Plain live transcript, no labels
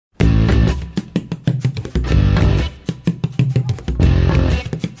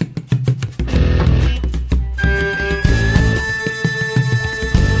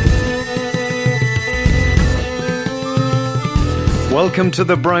Welcome to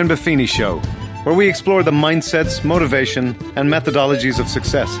the Brian Buffini Show, where we explore the mindsets, motivation, and methodologies of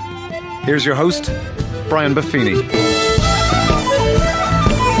success. Here's your host, Brian Buffini.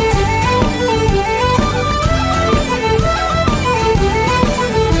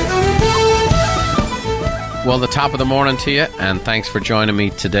 Well, the top of the morning to you, and thanks for joining me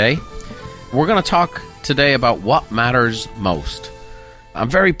today. We're going to talk today about what matters most. I'm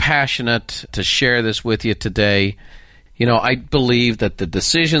very passionate to share this with you today. You know, I believe that the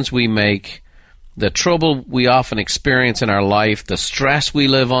decisions we make, the trouble we often experience in our life, the stress we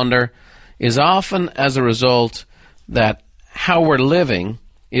live under, is often as a result that how we're living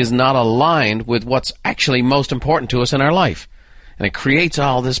is not aligned with what's actually most important to us in our life. And it creates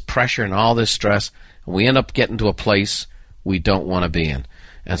all this pressure and all this stress, and we end up getting to a place we don't want to be in.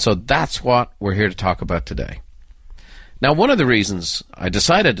 And so that's what we're here to talk about today. Now, one of the reasons I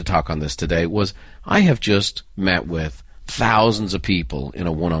decided to talk on this today was I have just met with thousands of people in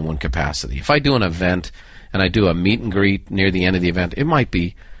a one-on-one capacity. If I do an event and I do a meet and greet near the end of the event, it might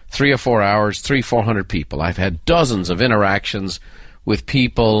be 3 or 4 hours, 300-400 people. I've had dozens of interactions with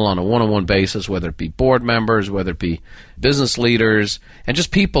people on a one-on-one basis, whether it be board members, whether it be business leaders, and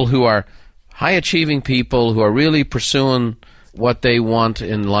just people who are high-achieving people who are really pursuing what they want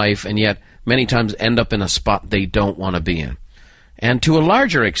in life and yet many times end up in a spot they don't want to be in. And to a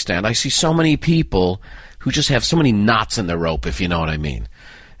larger extent, I see so many people who just have so many knots in their rope, if you know what I mean.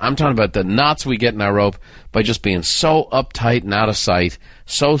 I'm talking about the knots we get in our rope by just being so uptight and out of sight,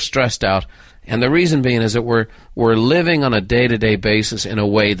 so stressed out. And the reason being is that we're living on a day-to-day basis in a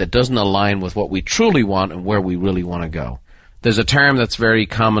way that doesn't align with what we truly want and where we really want to go. There's a term that's very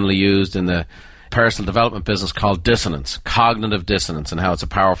commonly used in the personal development business called dissonance, cognitive dissonance, and how it's a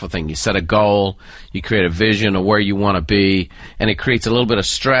powerful thing. You set a goal, you create a vision of where you want to be, and it creates a little bit of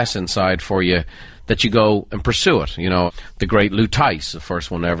stress inside for you that you go and pursue it. You know, the great Lou Tice, the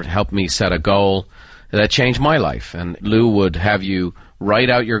first one ever to help me set a goal that changed my life. And Lou would have you write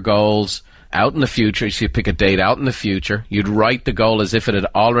out your goals out in the future. So you pick a date out in the future. You'd write the goal as if it had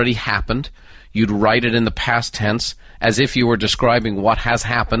already happened. You'd write it in the past tense as if you were describing what has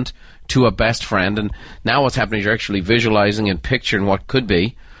happened to a best friend. And now what's happening is you're actually visualizing and picturing what could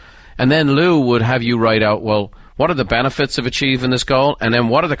be. And then Lou would have you write out, well, what are the benefits of achieving this goal? And then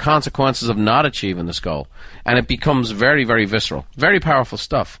what are the consequences of not achieving this goal? And it becomes very, very visceral, very powerful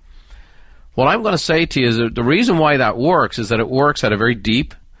stuff. What I'm going to say to you is that the reason why that works is that it works at a very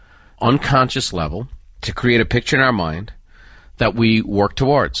deep, unconscious level to create a picture in our mind that we work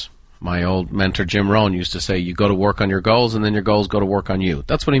towards. My old mentor, Jim Rohn, used to say, you go to work on your goals and then your goals go to work on you.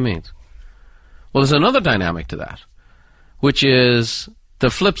 That's what he means. Well, there's another dynamic to that, which is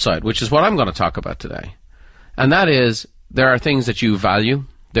the flip side, which is what I'm going to talk about today. And that is, there are things that you value,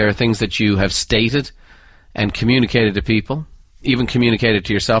 there are things that you have stated and communicated to people, even communicated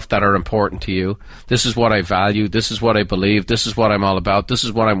to yourself that are important to you. This is what I value, this is what I believe, this is what I'm all about, this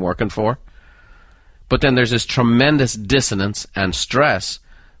is what I'm working for. But then there's this tremendous dissonance and stress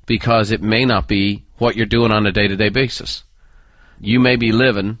because it may not be what you're doing on a day-to-day basis. You may be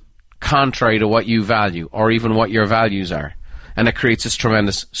living contrary to what you value or even what your values are. And it creates this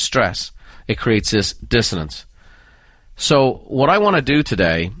tremendous stress. It creates this dissonance. So what I want to do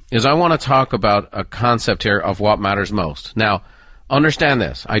today is I want to talk about a concept here of what matters most. Now, understand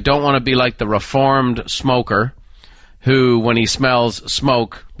this. I don't want to be like the reformed smoker who, when he smells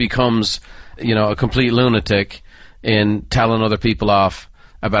smoke, becomes, a complete lunatic in telling other people off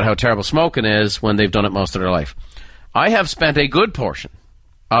about how terrible smoking is when they've done it most of their life. I have spent a good portion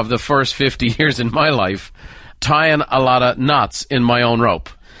of the first 50 years in my life tying a lot of knots in my own rope.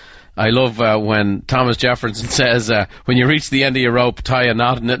 I love when Thomas Jefferson says, when you reach the end of your rope, tie a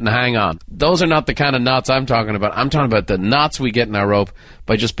knot in it and hang on. Those are not the kind of knots I'm talking about. I'm talking about the knots we get in our rope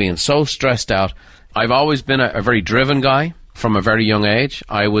by just being so stressed out. I've always been a very driven guy from a very young age.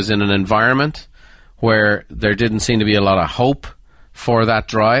 I was in an environment where there didn't seem to be a lot of hope for that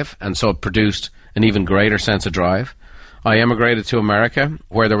drive, and so it produced an even greater sense of drive. I emigrated to America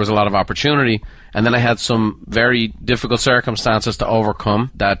where there was a lot of opportunity, and then I had some very difficult circumstances to overcome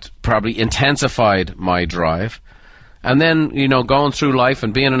that probably intensified my drive. And then, going through life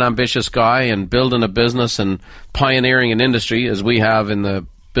and being an ambitious guy and building a business and pioneering an industry, as we have in the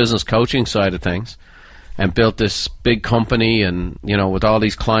business coaching side of things, and built this big company and, with all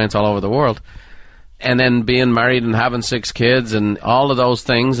these clients all over the world. And then being married and having 6 kids and all of those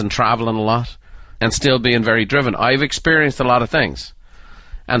things and traveling a lot. And still being very driven. I've experienced a lot of things.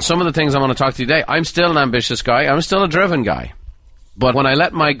 And some of the things I want to talk to you today, I'm still an ambitious guy. I'm still a driven guy. But when I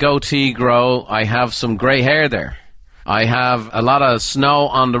let my goatee grow, I have some gray hair there. I have a lot of snow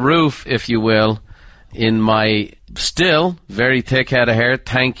on the roof, if you will, in my still very thick head of hair.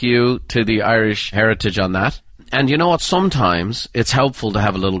 Thank you to the Irish heritage on that. And you know what? Sometimes it's helpful to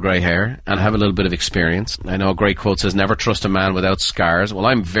have a little grey hair and have a little bit of experience. I know a great quote says, never trust a man without scars. Well,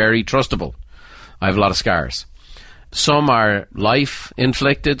 I'm very trustable. I have a lot of scars. Some are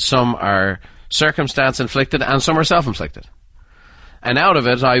life-inflicted, some are circumstance-inflicted, and some are self-inflicted. And out of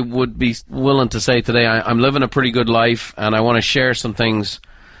it, I would be willing to say today I'm living a pretty good life, and I want to share some things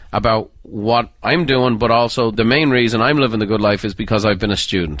about what I'm doing, but also the main reason I'm living the good life is because I've been a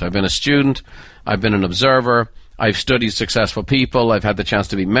student. I've been an observer, I've studied successful people, I've had the chance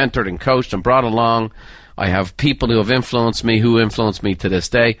to be mentored and coached and brought along. I have people who have influenced me, who influence me to this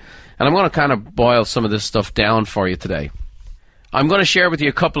day. And I'm going to kind of boil some of this stuff down for you today. I'm going to share with you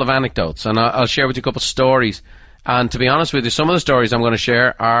a couple of anecdotes, and I'll share with you a couple of stories. And to be honest with you, some of the stories I'm going to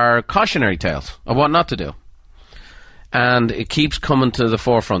share are cautionary tales of what not to do. And it keeps coming to the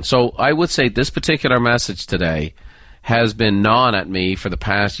forefront. So I would say this particular message today has been gnawing at me for the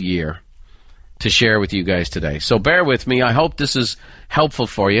past year to share with you guys today. So bear with me. I hope this is helpful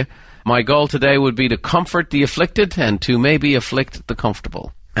for you. My goal today would be to comfort the afflicted and to maybe afflict the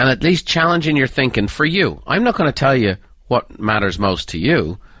comfortable. And at least challenging your thinking for you. I'm not going to tell you what matters most to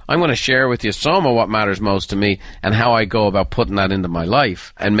you. I'm going to share with you some of what matters most to me and how I go about putting that into my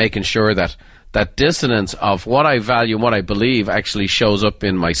life and making sure that that dissonance of what I value and what I believe actually shows up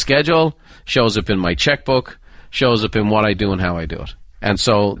in my schedule, shows up in my checkbook, shows up in what I do and how I do it. And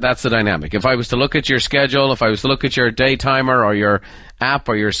so that's the dynamic. If I was to look at your schedule, if I was to look at your day timer or your app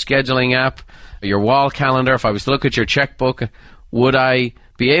or your scheduling app, or your wall calendar, if I was to look at your checkbook, would I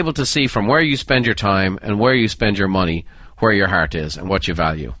be able to see from where you spend your time and where you spend your money, where your heart is and what you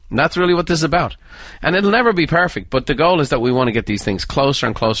value? And that's really what this is about. And it'll never be perfect, but the goal is that we want to get these things closer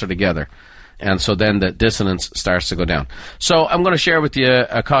and closer together. And so then the dissonance starts to go down. So I'm going to share with you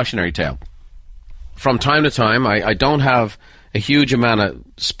a cautionary tale. From time to time, I don't have a huge amount of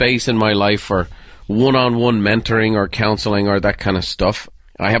space in my life for one-on-one mentoring or counseling or that kind of stuff.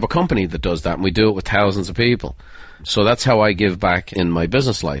 I have a company that does that, and we do it with thousands of people. So that's how I give back in my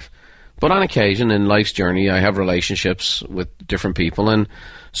business life. But on occasion, in life's journey, I have relationships with different people. And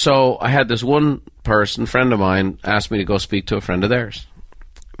so I had this one person, friend of mine, ask me to go speak to a friend of theirs.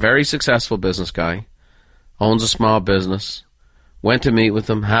 Very successful business guy, owns a small business, went to meet with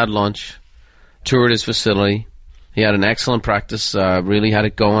him, had lunch, toured his facility. He had an excellent practice, really had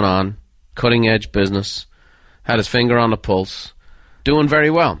it going on, cutting-edge business, had his finger on the pulse, doing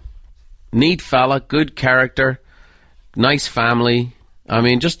very well. Neat fella, good character, nice family. I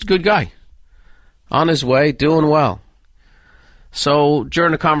mean, just a good guy. On his way, doing well. So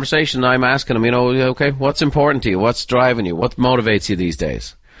during the conversation, I'm asking him, okay, what's important to you? What's driving you? What motivates you these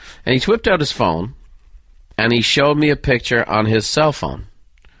days? And he whipped out his phone, and he showed me a picture on his cell phone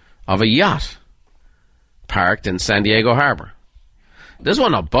of a yacht parked in San Diego Harbor. This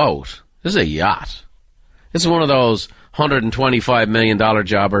wasn't a boat. This is a yacht. This is one of those $125 million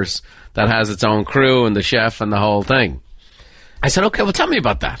jobbers that has its own crew and the chef and the whole thing. I said, okay, well, tell me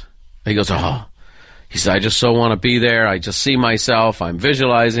about that. He goes, he said, I just so want to be there. I just see myself. I'm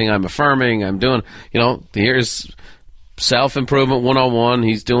visualizing. I'm affirming. I'm doing, here's self-improvement 101.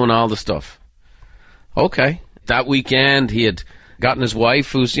 He's doing all the stuff. Okay. That weekend, he had gotten his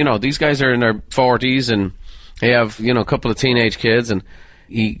wife, who's, these guys are in their 40s, and they have, a couple of teenage kids, and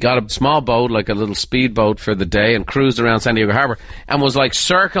he got a small boat, like a little speedboat for the day, and cruised around San Diego Harbor, and was,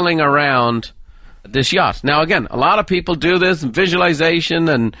 circling around this yacht. Now, again, a lot of people do this, and visualization,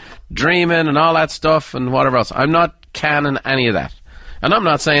 and dreaming, and all that stuff, and whatever else. I'm not canning any of that. And I'm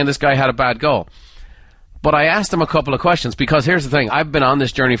not saying this guy had a bad goal. But I asked him a couple of questions, because here's the thing. I've been on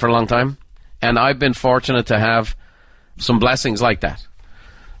this journey for a long time, and I've been fortunate to have some blessings like that.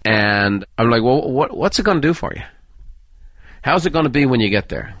 And I'm like, well, what's it going to do for you? How's it going to be when you get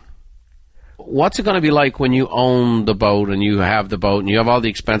there? What's it going to be like when you own the boat and you have the boat and you have all the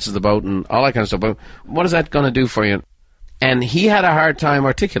expenses of the boat and all that kind of stuff? But what is that going to do for you? And he had a hard time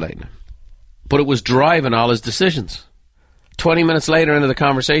articulating it. But it was driving all his decisions. 20 minutes later into the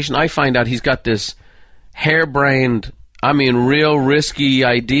conversation, I find out he's got this harebrained, real risky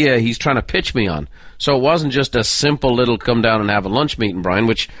idea he's trying to pitch me on. So it wasn't just a simple little come down and have a lunch meeting, Brian,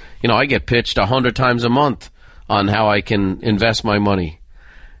 which, I get pitched 100 times a month on how I can invest my money.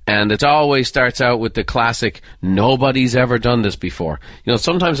 And it always starts out with the classic, nobody's ever done this before.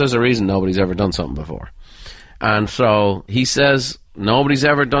 Sometimes there's a reason nobody's ever done something before. And so he says, nobody's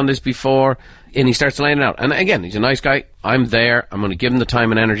ever done this before. And he starts laying it out. And again, he's a nice guy. I'm there. I'm going to give him the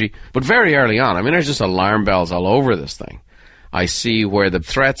time and energy. But very early on, there's just alarm bells all over this thing. I see where the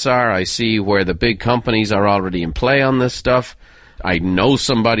threats are. I see where the big companies are already in play on this stuff. I know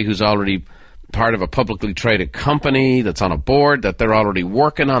somebody who's already part of a publicly traded company that's on a board, that they're already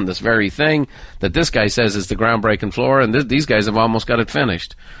working on this very thing that this guy says is the groundbreaking floor, and these guys have almost got it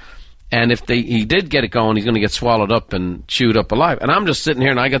finished. And if he did get it going, he's going to get swallowed up and chewed up alive. And I'm just sitting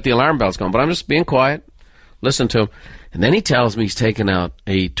here, and I got the alarm bells going, but I'm just being quiet, listen to him. And then he tells me he's taken out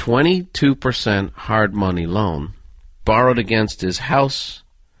a 22% hard money loan, borrowed against his house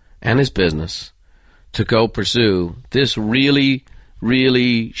and his business, to go pursue this really,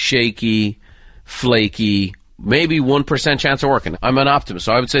 really shaky, flaky, maybe 1% chance of working. I'm an optimist,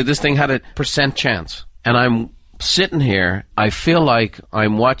 so I would say this thing had a percent chance. And I'm sitting here, I feel like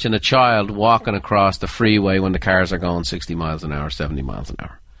I'm watching a child walking across the freeway when the cars are going 60 miles an hour, 70 miles an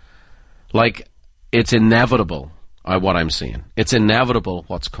hour. Like, it's inevitable, what I'm seeing. It's inevitable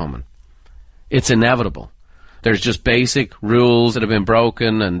what's coming. It's inevitable. There's just basic rules that have been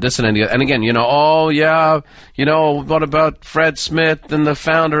broken and this and that. And again, what about Fred Smith and the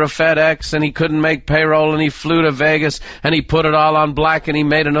founder of FedEx, and he couldn't make payroll and he flew to Vegas and he put it all on black and he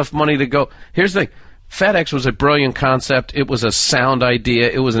made enough money to go. Here's the thing. FedEx was a brilliant concept. It was a sound idea.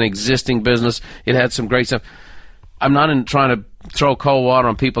 It was an existing business. It had some great stuff. I'm not trying to throw cold water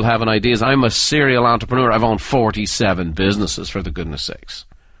on people having ideas. I'm a serial entrepreneur. I've owned 47 businesses, for the goodness sakes.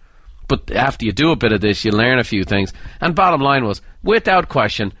 But after you do a bit of this, you learn a few things. And bottom line was, without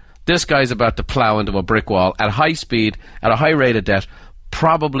question, this guy's about to plow into a brick wall at high speed, at a high rate of debt,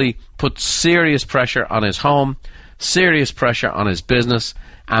 probably put serious pressure on his home, serious pressure on his business,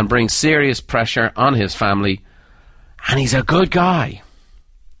 and bring serious pressure on his family. And he's a good guy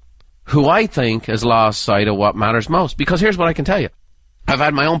who I think has lost sight of what matters most. Because here's what I can tell you. I've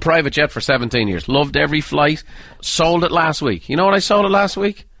had my own private jet for 17 years. Loved every flight. Sold it last week. You know what I sold it last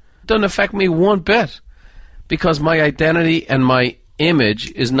week? Doesn't affect me one bit, because my identity and my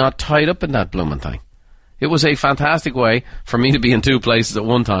image is not tied up in that blooming thing. It was a fantastic way for me to be in two places at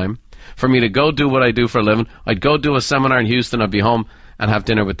one time, for me to go do what I do for a living. I'd go do a seminar in Houston, I'd be home and have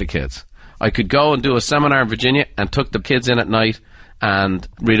dinner with the kids. I could go and do a seminar in Virginia and took the kids in at night and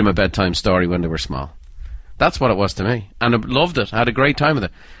read them a bedtime story when they were small. That's what it was to me. And I loved it. I had a great time with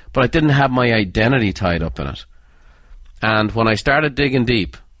it. But I didn't have my identity tied up in it. And when I started digging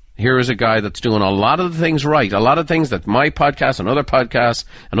deep, here is a guy that's doing a lot of the things right, a lot of things that my podcast and other podcasts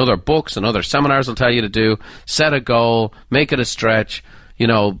and other books and other seminars will tell you to do. Set a goal, make it a stretch,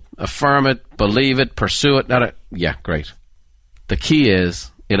 affirm it, believe it, pursue it. Yeah, great. The key is,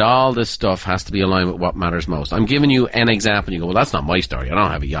 all this stuff has to be aligned with what matters most. I'm giving you an example. You go, well, that's not my story. I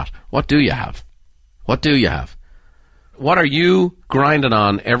don't have a yacht. What do you have? What do you have? What are you grinding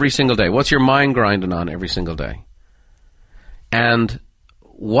on every single day? What's your mind grinding on every single day? And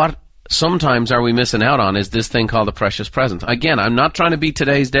what sometimes are we missing out on is this thing called the precious present. Again, I'm not trying to be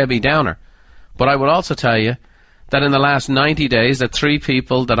today's Debbie Downer, but I would also tell you that in the last 90 days, that 3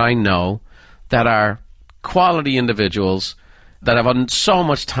 people that I know that are quality individuals that have so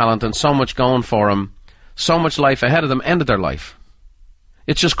much talent and so much going for them, so much life ahead of them, ended their life.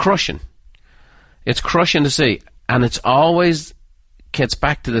 It's just crushing. It's crushing to see. And it's always gets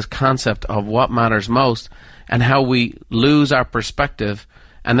back to this concept of what matters most and how we lose our perspective,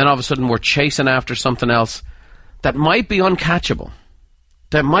 and then all of a sudden we're chasing after something else that might be uncatchable,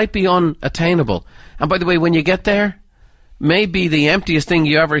 that might be unattainable. And by the way, when you get there, may be the emptiest thing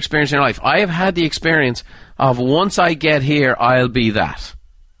you ever experienced in your life. I have had the experience of, once I get here, I'll be that.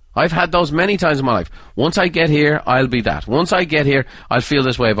 I've had those many times in my life. Once I get here, I'll be that. Once I get here, I'll feel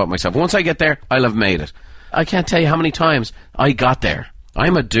this way about myself. Once I get there, I'll have made it. I can't tell you how many times I got there.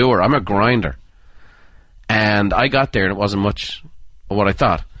 I'm a doer. I'm a grinder. And I got there and it wasn't much of what I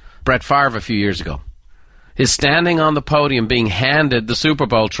thought. Brett Favre a few years ago. His standing on the podium being handed the Super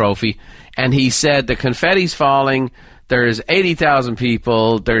Bowl trophy, and he said, the confetti's falling, there's 80,000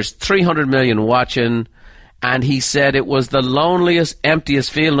 people, there's 300 million watching, and he said it was the loneliest, emptiest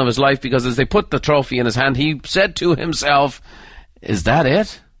feeling of his life, because as they put the trophy in his hand, he said to himself, is that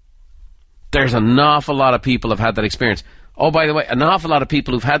it? There's an awful lot of people have had that experience. Oh, by the way, an awful lot of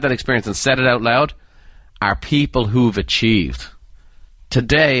people who've had that experience and said it out loud are people who've achieved.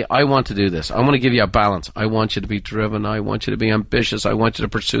 Today, I want to do this. I want to give you a balance. I want you to be driven. I want you to be ambitious. I want you to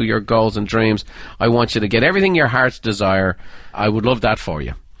pursue your goals and dreams. I want you to get everything your heart's desire. I would love that for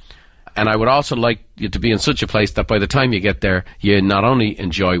you. And I would also like you to be in such a place that by the time you get there, you not only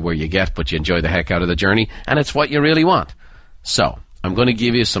enjoy where you get, but you enjoy the heck out of the journey, and it's what you really want. So, I'm going to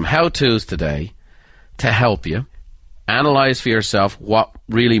give you some how-tos today to help you analyze for yourself what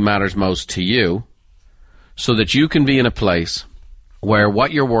really matters most to you, so that you can be in a place where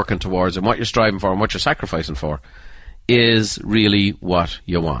what you're working towards and what you're striving for and what you're sacrificing for is really what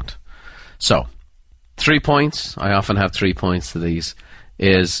you want. So, 3 points. I often have 3 points to these.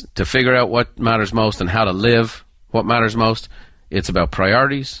 is to figure out what matters most and how to live what matters most. It's about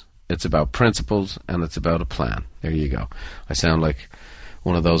priorities, it's about principles, and it's about a plan. There you go. I sound like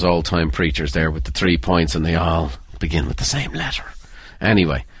one of those old-time preachers there with the 3 points, and they all begin with the same letter.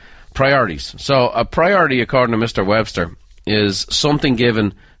 Anyway, priorities. So a priority, according to Mr. Webster, is something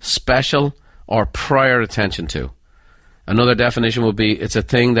given special or prior attention to. Another definition would be it's a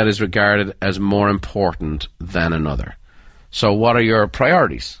thing that is regarded as more important than another. So what are your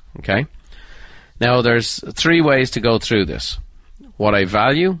priorities? Okay. Now there's 3 ways to go through this. What I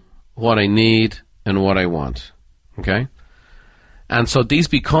value, what I need, and what I want. Okay? And so these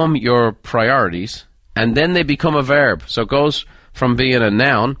become your priorities, and then they become a verb. So it goes from being a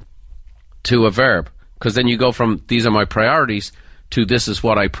noun to a verb, because then you go from these are my priorities to this is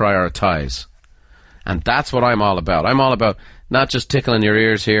what I prioritize. And that's what I'm all about. I'm all about not just tickling your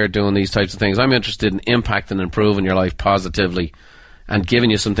ears here, doing these types of things. I'm interested in impacting and improving your life positively and giving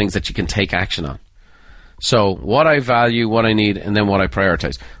you some things that you can take action on. So what I value, what I need, and then what I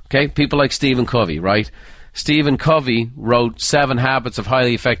prioritize. Okay, people like Stephen Covey, right? Stephen Covey wrote 7 Habits of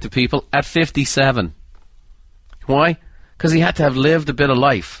Highly Effective People at 57. Why? Because he had to have lived a bit of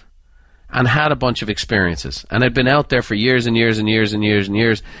life and had a bunch of experiences and had been out there for years and years and years and years and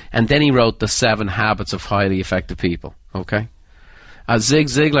years, and then he wrote the 7 Habits of Highly Effective People. Okay? Zig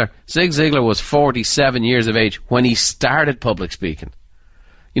Ziglar was 47 years of age when he started public speaking.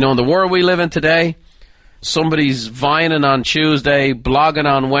 You know, in the world we live in today, somebody's vining on Tuesday, blogging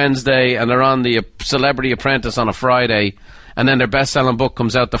on Wednesday, and they're on the Celebrity Apprentice on a Friday, and then their best-selling book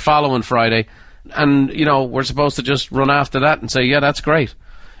comes out the following Friday, and, you know, we're supposed to just run after that and say, yeah, that's great.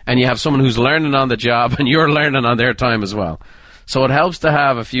 And you have someone who's learning on the job, and you're learning on their time as well. So it helps to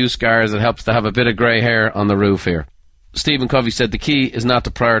have a few scars. It helps to have a bit of grey hair on the roof here. Stephen Covey said the key is not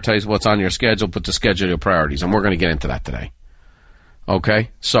to prioritize what's on your schedule, but to schedule your priorities, and we're going to get into that today. Okay,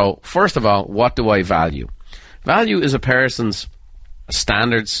 so first of all, what do I value? Value is a person's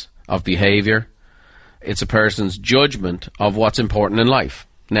standards of behavior. It's a person's judgment of what's important in life.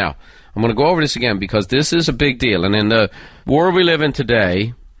 Now, I'm going to go over this again because this is a big deal. And in the world we live in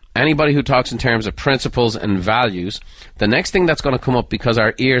today, anybody who talks in terms of principles and values, the next thing that's going to come up, because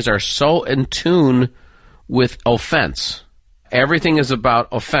our ears are so in tune with offense. Everything is about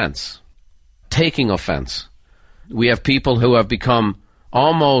offense, taking offense. We have people who have become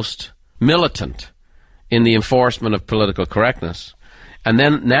almost militant in the enforcement of political correctness. And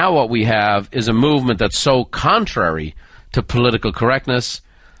then now what we have is a movement that's so contrary to political correctness,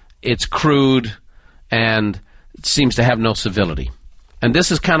 it's crude, and it seems to have no civility. And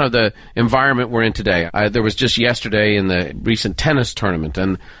this is kind of the environment we're in today. There was just yesterday in the recent tennis tournament,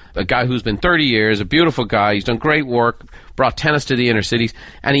 and a guy who's been 30 years, a beautiful guy, he's done great work, brought tennis to the inner cities,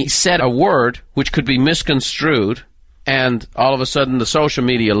 and he said a word which could be misconstrued, and all of a sudden the social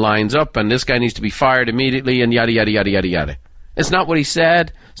media lines up, and this guy needs to be fired immediately, and yada, yada, yada, yada, yada. It's not what he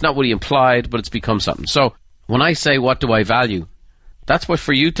said, it's not what he implied, but it's become something. So when I say, what do I value? That's what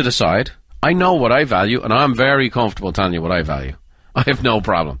for you to decide. I know what I value, and I'm very comfortable telling you what I value. I have no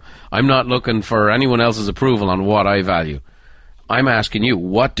problem. I'm not looking for anyone else's approval on what I value. I'm asking you,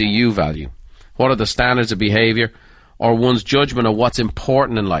 what do you value? What are the standards of behavior or one's judgment of what's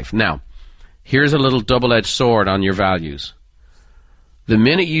important in life? Now, here's a little double-edged sword on your values. The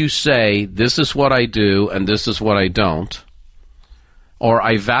minute you say, this is what I do and this is what I don't, or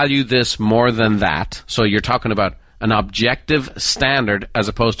I value this more than that, so you're talking about an objective standard as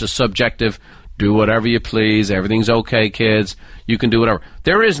opposed to subjective, do whatever you please, everything's okay, kids, you can do whatever.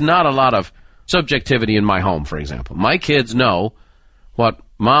 There is not a lot of subjectivity in my home, for example. My kids know what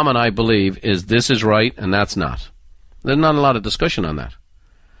Mom and I believe is this is right and that's not. There's not a lot of discussion on that.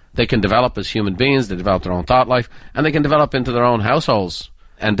 They can develop as human beings, they develop their own thought life, and they can develop into their own households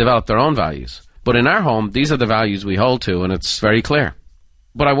and develop their own values. But in our home, these are the values we hold to, and it's very clear.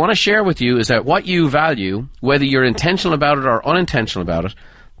 What I want to share with you is that what you value, whether you're intentional about it or unintentional about it,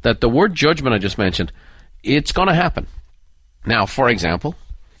 that the word judgment I just mentioned, it's going to happen. Now, for example,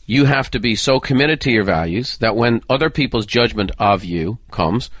 you have to be so committed to your values that when other people's judgment of you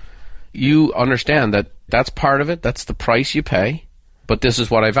comes, you understand that that's part of it, that's the price you pay, but this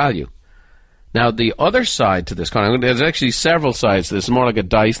is what I value. Now, the other side to this coin, there's actually several sides to this, it's more like a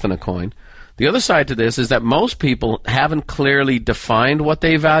dice than a coin. The other side to this is that most people haven't clearly defined what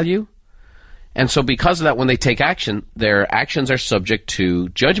they value, and so because of that, when they take action, their actions are subject to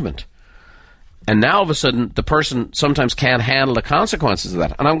judgment. And now, all of a sudden, the person sometimes can't handle the consequences of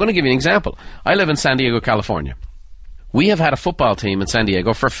that. And I'm going to give you an example. I live in San Diego, California. We have had a football team in San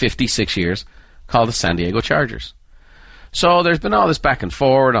Diego for 56 years called the San Diego Chargers. So there's been all this back and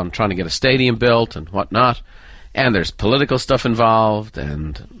forward on trying to get a stadium built and whatnot. And there's political stuff involved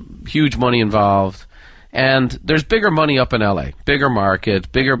and huge money involved. And there's bigger money up in LA, bigger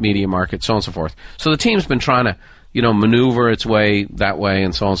market, bigger media market, so on and so forth. So the team's been trying to, maneuver its way that way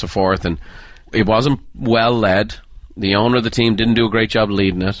and so on and so forth. And it wasn't well led. The owner of the team didn't do a great job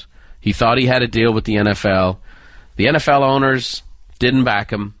leading it. He thought he had a deal with the NFL. The NFL owners didn't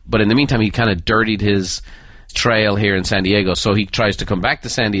back him. But in the meantime, he kind of dirtied his trail here in San Diego. So he tries to come back to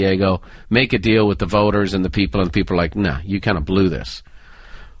San Diego, make a deal with the voters and the people are like, nah, you kind of blew this.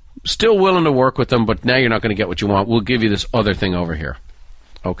 Still willing to work with them, but now you're not going to get what you want. We'll give you this other thing over here.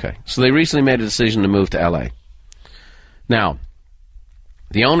 Okay. So they recently made a decision to move to LA. Now,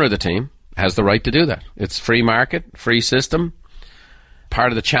 the owner of the team has the right to do that. It's free market, free system.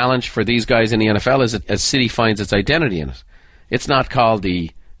 Part of the challenge for these guys in the NFL is that a city finds its identity in it. It's not called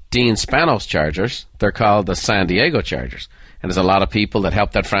the Dean Spanos Chargers. They're called the San Diego Chargers. And there's a lot of people that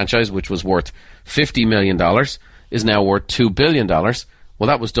helped that franchise, which was worth $50 million, is now worth $2 billion. Well,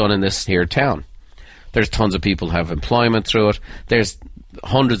 that was done in this here town. There's tons of people who have employment through it. There's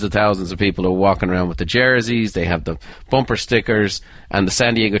hundreds of thousands of people who are walking around with the jerseys. They have the bumper stickers, and the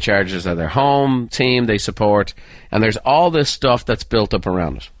San Diego Chargers are their home team they support. And there's all this stuff that's built up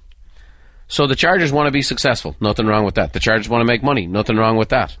around it. So the Chargers want to be successful. Nothing wrong with that. The Chargers want to make money. Nothing wrong with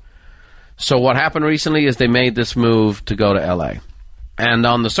that. So what happened recently is they made this move to go to L.A. And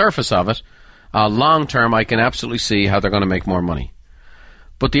on the surface of it, long term, I can absolutely see how they're going to make more money.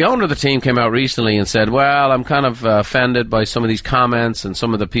 But the owner of the team came out recently and said, well, I'm kind of offended by some of these comments and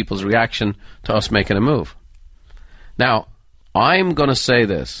some of the people's reaction to us making a move. Now, I'm going to say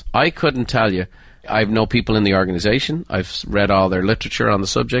this. I couldn't tell you. I know people in the organization. I've read all their literature on the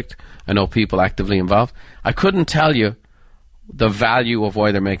subject. I know people actively involved. I couldn't tell you the value of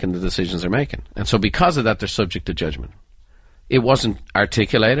why they're making the decisions they're making. And so because of that, they're subject to judgment. It wasn't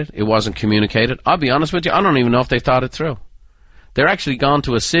articulated. It wasn't communicated. I'll be honest with you, I don't even know if they thought it through. They're actually gone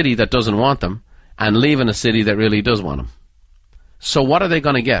to a city that doesn't want them and leaving a city that really does want them. So what are they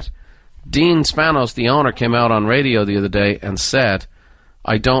going to get? Dean Spanos, the owner, came out on radio the other day and said,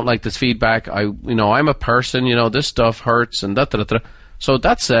 I don't like this feedback. I'm a person, this stuff hurts and da-da-da-da. So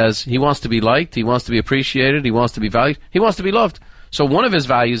that says he wants to be liked, he wants to be appreciated, he wants to be valued, he wants to be loved. So one of his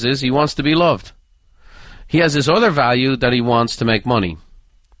values is he wants to be loved. He has this other value that he wants to make money.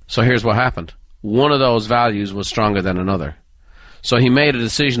 So here's what happened. One of those values was stronger than another. So he made a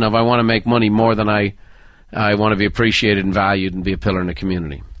decision of I want to make money more than I want to be appreciated and valued and be a pillar in the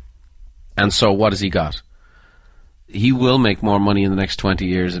community. And so what has he got? He will make more money in the next 20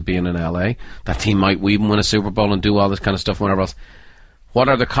 years of being in LA. That team might even win a Super Bowl and do all this kind of stuff and whatever else. What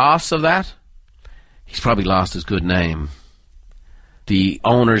are the costs of that? He's probably lost his good name. The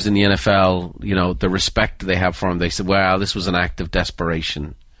owners in the NFL, the respect they have for him, they said, well, this was an act of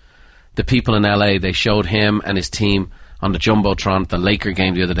desperation. The people in LA, they showed him and his team on the Jumbotron at the Laker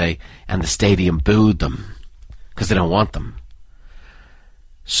game the other day, and the stadium booed them because they don't want them.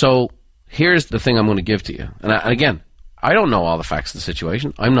 So here's the thing I'm going to give to you. And again, I don't know all the facts of the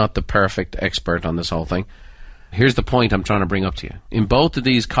situation. I'm not the perfect expert on this whole thing. Here's the point I'm trying to bring up to you. In both of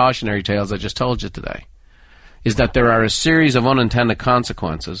these cautionary tales I just told you today, is that there are a series of unintended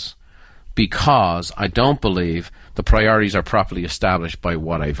consequences because I don't believe the priorities are properly established by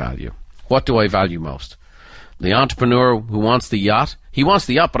what I value. What do I value most? The entrepreneur who wants the yacht, he wants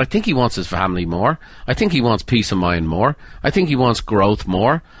the yacht, but I think he wants his family more. I think he wants peace of mind more. I think he wants growth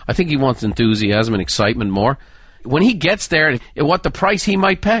more. I think he wants enthusiasm and excitement more. When he gets there, what the price he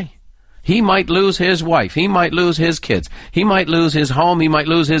might pay. He might lose his wife. He might lose his kids. He might lose his home. He might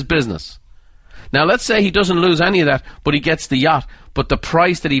lose his business. Now, let's say he doesn't lose any of that, but he gets the yacht. But the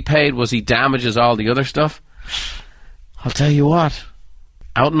price that he paid was he damages all the other stuff. I'll tell you what.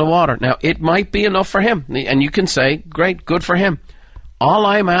 Out in the water. Now, it might be enough for him. And you can say, great, good for him. All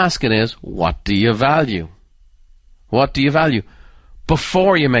I'm asking is, what do you value? What do you value?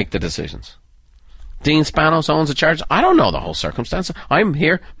 Before you make the decisions. Dean Spanos owns the Chargers. I don't know the whole circumstance. I'm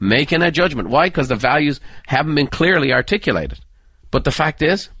here making a judgment. Why? Because the values haven't been clearly articulated. But the fact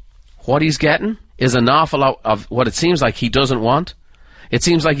is, what he's getting is an awful lot of what it seems like he doesn't want. It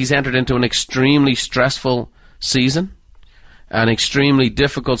seems like he's entered into an extremely stressful season, an extremely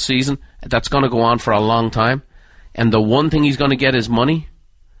difficult season that's going to go on for a long time. And the one thing he's going to get is money.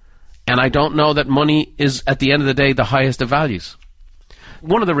 And I don't know that money is, at the end of the day, the highest of values.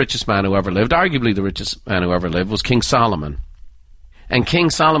 One of the richest men who ever lived, arguably the richest man who ever lived, was King Solomon. And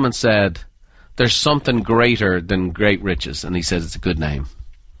King Solomon said, there's something greater than great riches. And he says it's a good name.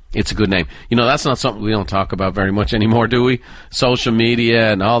 It's a good name. That's not something we don't talk about very much anymore, do we? Social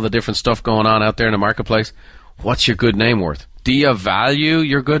media and all the different stuff going on out there in the marketplace. What's your good name worth? Do you value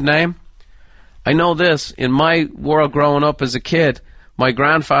your good name? I know this, in my world growing up as a kid, my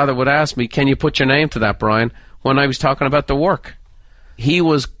grandfather would ask me, can you put your name to that, Brian, when I was talking about the work. He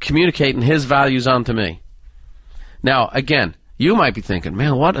was communicating his values onto me. Now, again, you might be thinking,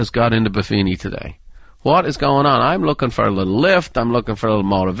 man, what has got into Buffini today? What is going on? I'm looking for a little lift. I'm looking for a little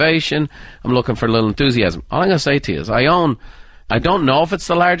motivation. I'm looking for a little enthusiasm. All I'm going to say to you is I don't know if it's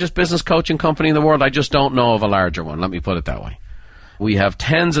the largest business coaching company in the world. I just don't know of a larger one. Let me put it that way. We have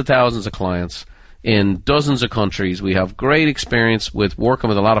tens of thousands of clients in dozens of countries. We have great experience with working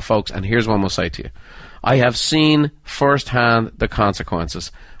with a lot of folks. And here's what I'm going to say to you. I have seen firsthand the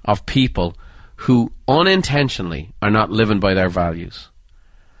consequences of people who unintentionally are not living by their values,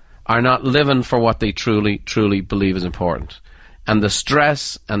 are not living for what they truly, truly believe is important. And the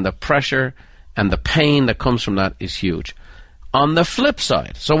stress and the pressure and the pain that comes from that is huge. On the flip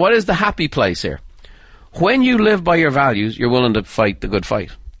side, so what is the happy place here? When you live by your values, you're willing to fight the good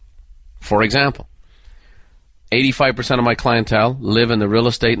fight. For example, 85% of my clientele live in the real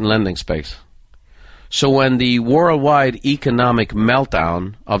estate and lending space. So when the worldwide economic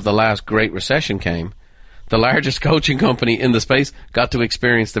meltdown of the last Great Recession came, the largest coaching company in the space got to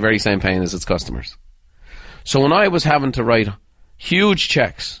experience the very same pain as its customers. So when I was having to write huge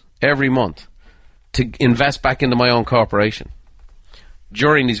checks every month to invest back into my own corporation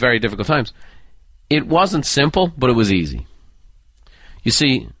during these very difficult times, it wasn't simple, but it was easy. You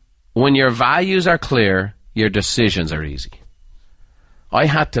see, when your values are clear, your decisions are easy. I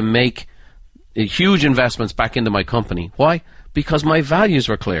had to make huge investments back into my company. Why? Because my values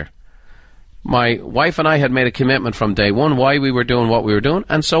were clear. My wife and I had made a commitment from day one why we were doing what we were doing,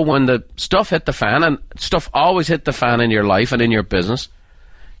 and so when the stuff hit the fan, and stuff always hit the fan in your life and in your business,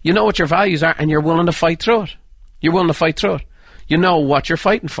 you know what your values are and you're willing to fight through it. You're willing to fight through it. You know what you're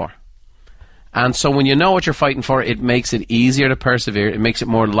fighting for. And so when you know what you're fighting for, it makes it easier to persevere. It makes it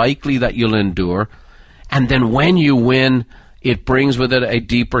more likely that you'll endure. And then when you win, it brings with it a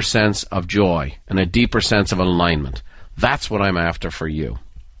deeper sense of joy and a deeper sense of alignment. That's what I'm after for you.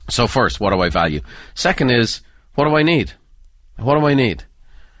 So first, what do I value? Second is, what do I need? What do I need?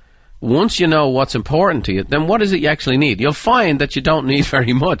 Once you know what's important to you, then what is it you actually need? You'll find that you don't need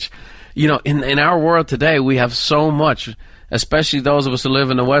very much. You know, in our world today, we have so much, especially those of us who live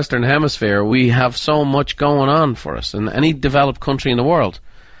in the Western Hemisphere, we have so much going on for us. In any developed country in the world,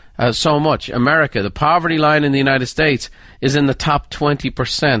 so much. America, the poverty line in the United States is in the top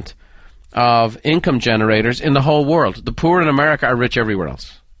 20% of income generators in the whole world. The poor in America are rich everywhere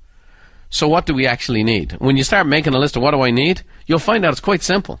else. So what do we actually need? When you start making a list of what do I need, you'll find out it's quite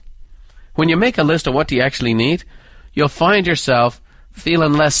simple. When you make a list of what do you actually need, you'll find yourself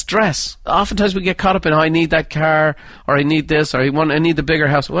feeling less stress. Oftentimes we get caught up in, I need that car, or I need this, or I need the bigger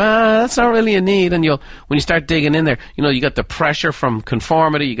house. Well, that's not really a need. And when you start digging in there, you got the pressure from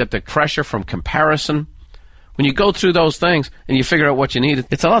conformity, you got the pressure from comparison. When you go through those things and you figure out what you need,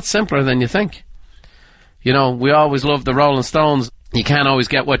 it's a lot simpler than you think. We always love the Rolling Stones. You can't always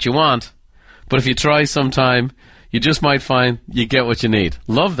get what you want, but if you try sometime, you just might find you get what you need.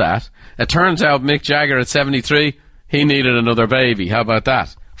 Love that. It turns out Mick Jagger at 73, he needed another baby. How about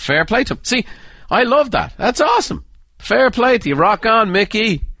that? Fair play to him. See, I love that. That's awesome. Fair play to you. Rock on,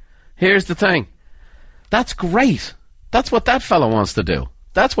 Mickey. Here's the thing. That's great. That's what that fellow wants to do.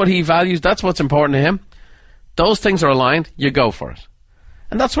 That's what he values. That's what's important to him. Those things are aligned. You go for it.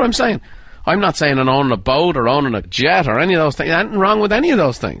 And that's what I'm saying. I'm not saying I'm owning a boat or owning a jet or any of those things. There's nothing wrong with any of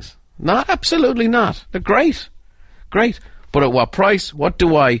those things. Not, absolutely not. They're great. Great. But at what price? What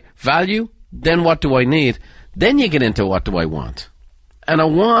do I value? Then what do I need? Then you get into what do I want. And a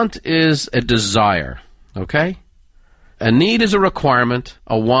want is a desire, okay? A need is a requirement.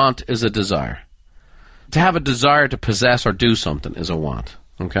 A want is a desire. To have a desire to possess or do something is a want,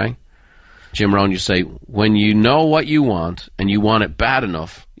 okay? Jim Rohn, you say, when you know what you want and you want it bad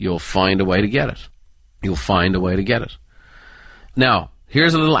enough, you'll find a way to get it. You'll find a way to get it. Now,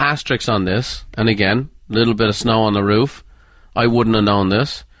 here's a little asterisk on this, and again, a little bit of snow on the roof. I wouldn't have known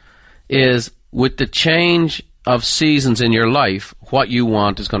this, is with the change of seasons in your life, what you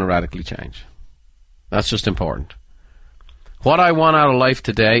want is going to radically change. That's just important. What I want out of life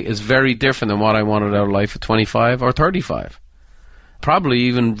today is very different than what I wanted out of life at 25 or 35. Probably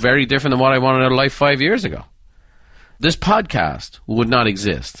even very different than what I wanted out of life 5 years ago. This podcast would not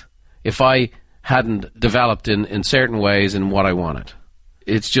exist if I hadn't developed in certain ways in what I wanted.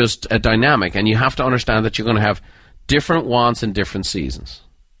 It's just a dynamic, and you have to understand that you're going to have different wants in different seasons.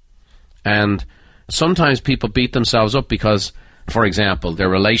 And sometimes people beat themselves up because, for example, their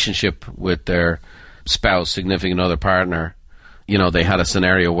relationship with their spouse, significant other, partner they had a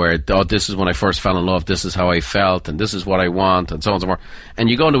scenario where, this is when I first fell in love, this is how I felt, and this is what I want, and so on and so forth. And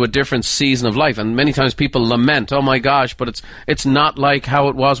you go into a different season of life, and many times people lament, oh my gosh, but it's not like how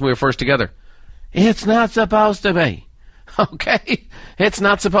it was when we were first together. It's not supposed to be. Okay? It's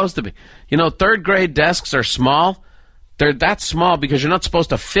not supposed to be. Third grade desks are small. They're that small because you're not supposed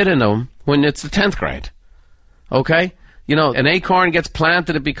to fit in them when it's the 10th grade. Okay? An acorn gets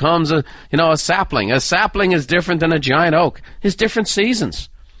planted, it becomes a sapling. A sapling is different than a giant oak. It's different seasons.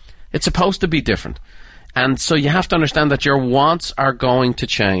 It's supposed to be different. And so you have to understand that your wants are going to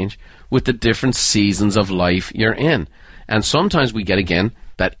change with the different seasons of life you're in. And sometimes we get, again,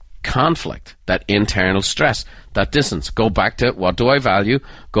 that conflict, that internal stress, that distance. Go back to what do I value,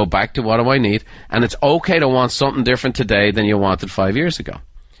 go back to what do I need, and it's okay to want something different today than you wanted 5 years ago.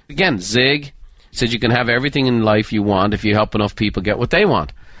 Again, Zig says you can have everything in life you want if you help enough people get what they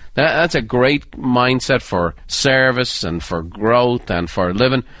want. That's a great mindset for service and for growth and for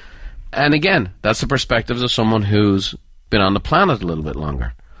living. And again, that's the perspectives of someone who's been on the planet a little bit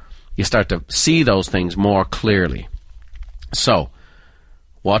longer. You start to see those things more clearly. So,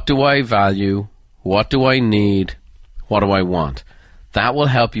 what do I value? What do I need? What do I want? That will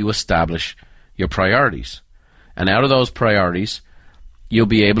help you establish your priorities. And out of those priorities, you'll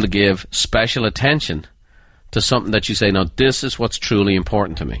be able to give special attention to something that you say, no, this is what's truly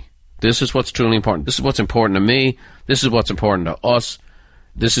important to me. This is what's truly important. This is what's important to me. This is what's important to us.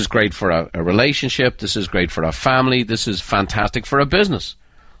 This is great for a relationship. This is great for a family. This is fantastic for a business.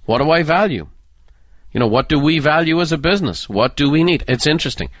 What do I value? What do we value as a business? What do we need? It's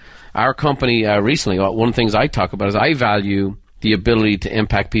interesting. Our company recently, one of the things I talk about is I value the ability to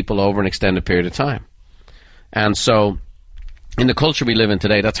impact people over an extended period of time. And so in the culture we live in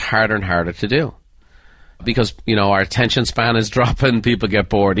today, that's harder and harder to do because, our attention span is dropping. People get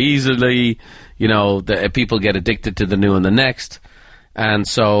bored easily. People get addicted to the new and the next. And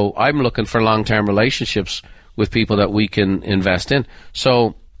so I'm looking for long-term relationships with people that we can invest in.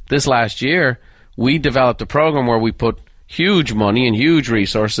 So this last year, we developed a program where we put huge money and huge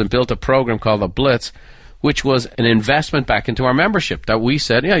resources and built a program called the Blitz, which was an investment back into our membership that we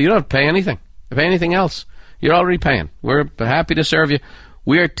said, you don't have to pay anything. Pay anything else. You're already paying. We're happy to serve you.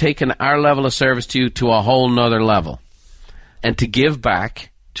 We are taking our level of service to you to a whole nother level and to give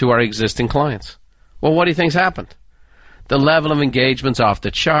back to our existing clients. Well, what do you think's happened? The level of engagement's off the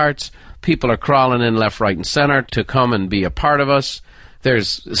charts. People are crawling in left, right, and center to come and be a part of us.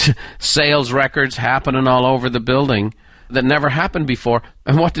 There's sales records happening all over the building that never happened before.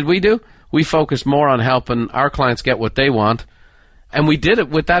 And what did we do? We focused more on helping our clients get what they want. And we did it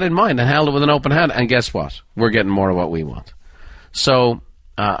with that in mind and held it with an open hand. And guess what? We're getting more of what we want. So,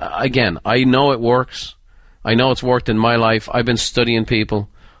 again, I know it works. I know it's worked in my life. I've been studying people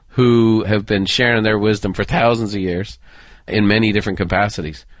who have been sharing their wisdom for thousands of years in many different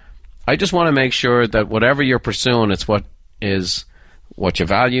capacities. I just want to make sure that whatever you're pursuing, it's what you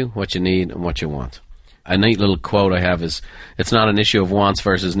value, what you need, and what you want. A neat little quote I have is, it's not an issue of wants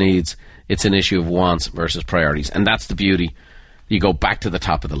versus needs. It's an issue of wants versus priorities. And that's the beauty. You go back to the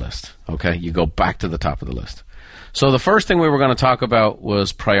top of the list, okay? You go back to the top of the list. So the first thing we were going to talk about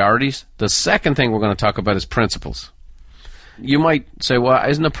was priorities. The second thing we're going to talk about is principles. You might say, well,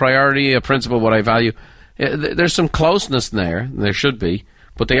 isn't a priority, a principle, what I value? There's some closeness there. There should be,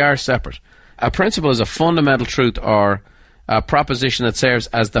 but they are separate. A principle is a fundamental truth or a proposition that serves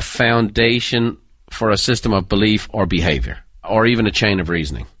as the foundation for a system of belief or behavior, or even a chain of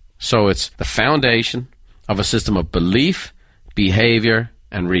reasoning. So it's the foundation of a system of belief, behavior,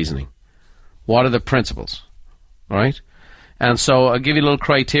 and reasoning. What are the principles? All right? And so I'll give you a little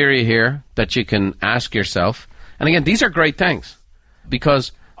criteria here that you can ask yourself. And again, these are great things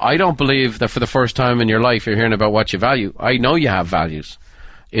because I don't believe that for the first time in your life you're hearing about what you value. I know you have values.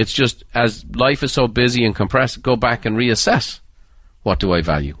 It's just as life is so busy and compressed, go back and reassess. What do I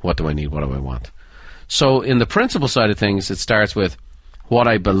value? What do I need? What do I want? So in the principle side of things, it starts with what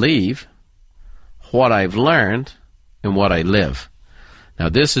I believe, what I've learned, and what I live. Now,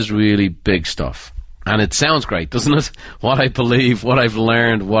 this is really big stuff. And it sounds great, doesn't it? What I believe, what I've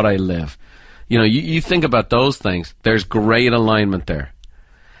learned, what I live. You think about those things. There's great alignment there.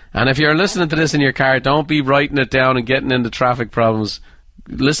 And if you're listening to this in your car, don't be writing it down and getting into traffic problems.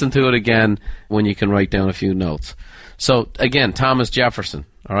 Listen to it again when you can write down a few notes. So, again, Thomas Jefferson,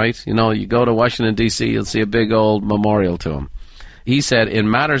 all right? You go to Washington, D.C., you'll see a big old memorial to him. He said, in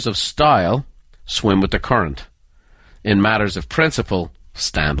matters of style, swim with the current. In matters of principle,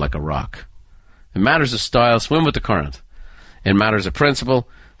 stand like a rock. In matters of style, swim with the current. In matters of principle,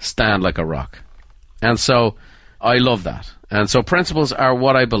 stand like a rock. And so I love that. And so principles are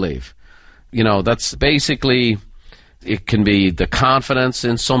what I believe. That's basically It can be the confidence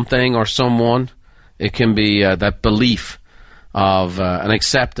in something or someone. It can be that belief of an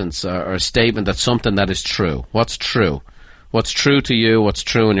acceptance or a statement that something that is true. What's true? What's true to you? What's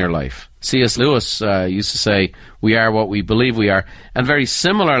true in your life? C.S. Lewis used to say, we are what we believe we are. And very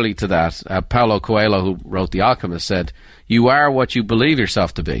similarly to that, Paulo Coelho, who wrote The Alchemist, said, you are what you believe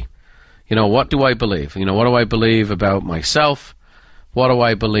yourself to be. What do I believe? What do I believe about myself? What do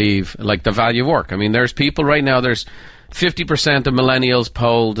I believe, like the value of work? There's people right now, there's 50% of millennials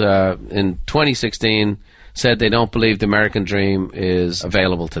polled in 2016 said they don't believe the American dream is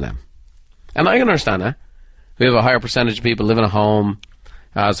available to them. And I can understand that. We have a higher percentage of people living at home.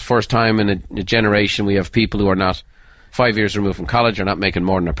 It's the first time in a generation we have people who are not 5 years removed from college, are not making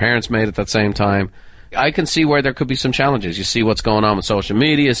more than their parents made at that same time. I can see where there could be some challenges. You see what's going on with social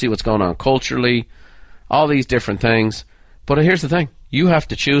media, see what's going on culturally, all these different things. But here's the thing. You have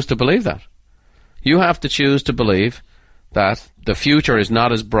to choose to believe that. You have to choose to believe that the future is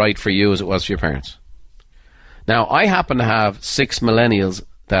not as bright for you as it was for your parents. Now, I happen to have 6 millennials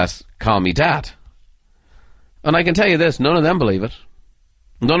that call me dad. And I can tell you this, none of them believe it.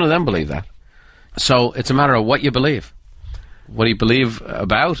 None of them believe that. So it's a matter of what you believe. What do you believe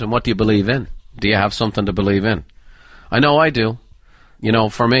about and what do you believe in? Do you have something to believe in? I know I do,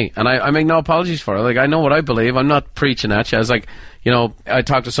 for me. And I make no apologies for it. Like, I know what I believe. I'm not preaching at you. I was like, I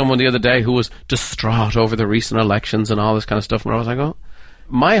talked to someone the other day who was distraught over the recent elections and all this kind of stuff. And I was like, oh,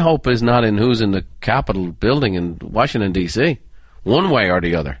 my hope is not in who's in the Capitol building in Washington, D.C., one way or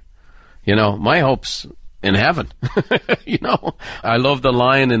the other. My hope's in heaven. I love the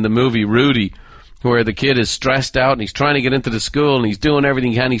line in the movie Rudy where the kid is stressed out and he's trying to get into the school and he's doing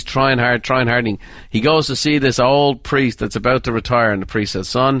everything he can. He's trying hard. And he goes to see this old priest that's about to retire, and the priest says,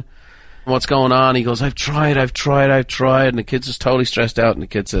 son, what's going on? He goes, I've tried. And the kid's just totally stressed out, and the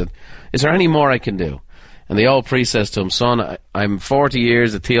kid said, is there any more I can do? And the old priest says to him, son, I'm 40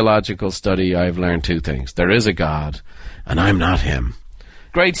 years of theological study. I've learned 2 things. There is a God, and I'm not him.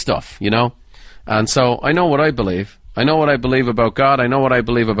 Great stuff, And so I know what I believe. I know what I believe about God. I know what I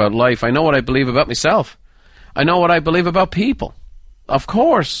believe about life. I know what I believe about myself. I know what I believe about people. Of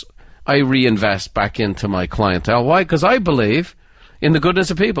course, I reinvest back into my clientele. Why? Because I believe in the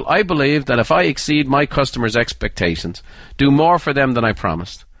goodness of people. I believe that if I exceed my customers' expectations, do more for them than I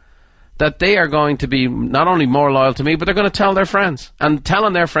promised, that they are going to be not only more loyal to me, but they're going to tell their friends. And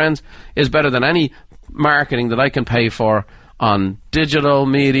telling their friends is better than any marketing that I can pay for on digital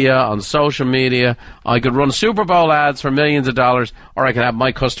media, on social media. I could run Super Bowl ads for millions of dollars, or I could have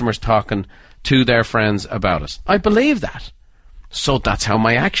my customers talking to their friends about us. I believe that. So that's how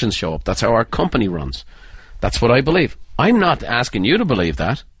my actions show up. That's how our company runs. That's what I believe. I'm not asking you to believe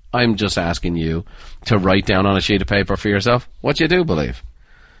that. I'm just asking you to write down on a sheet of paper for yourself what you do believe.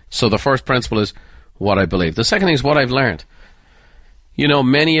 So the first principle is what I believe. The second thing is what I've learned.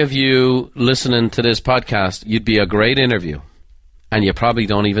 Many of you listening to this podcast, you'd be a great interview, and you probably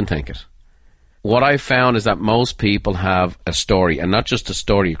don't even think it. What I've found is that most people have a story, and not just a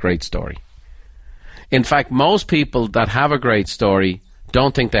story, a great story. In fact, most people that have a great story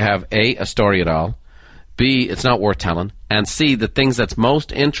don't think they have A, story at all, B, it's not worth telling, and C, the things that's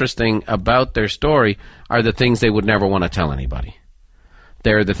most interesting about their story are the things they would never want to tell anybody.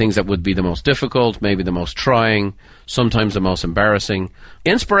 They're the things that would be the most difficult, maybe the most trying, sometimes the most embarrassing.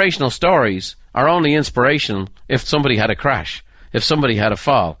 Inspirational stories are only inspirational if somebody had a crash, if somebody had a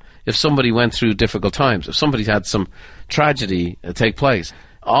fall, if somebody went through difficult times, if somebody had some tragedy take place.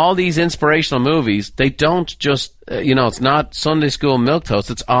 All these inspirational movies, they don't just, it's not Sunday school milquetoast,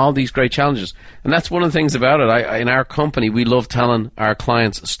 it's all these great challenges. And that's one of the things about it. In our company, we love telling our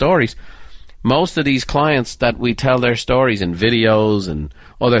clients stories. Most of these clients that we tell their stories in videos and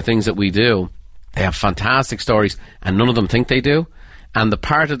other things that we do, they have fantastic stories, and none of them think they do. And the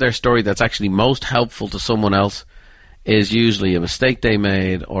part of their story that's actually most helpful to someone else is usually a mistake they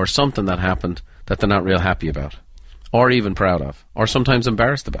made or something that happened that they're not real happy about, or even proud of, or sometimes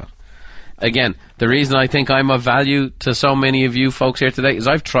embarrassed about. Again, the reason I think I'm of value to so many of you folks here today is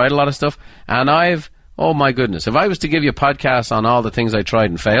I've tried a lot of stuff, and oh my goodness, if I was to give you a podcast on all the things I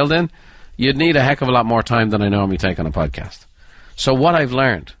tried and failed in, you'd need a heck of a lot more time than I normally take on a podcast. So what I've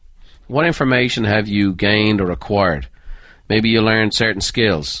learned, what information have you gained or acquired? Maybe you learned certain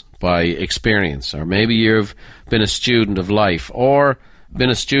skills by experience, or maybe you've been a student of life, or been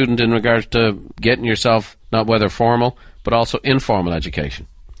a student in regards to getting yourself, not whether formal, but also informal education.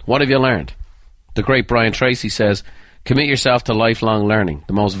 What have you learned? The great Brian Tracy says, commit yourself to lifelong learning.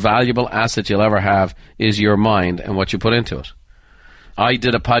 The most valuable asset you'll ever have is your mind and what you put into it. I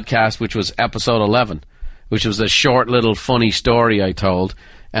did a podcast which was episode 11, which was a short little funny story I told,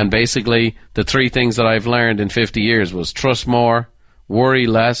 And basically, the three things that I've learned in 50 years was trust more, worry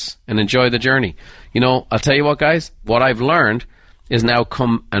less, and enjoy the journey. You know, I'll tell you what, guys, what I've learned is now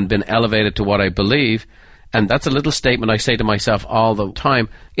come and been elevated to what I believe. And that's a little statement I say to myself all the time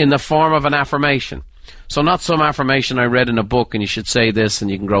in the form of an affirmation. So not some affirmation I read in a book and you should say this and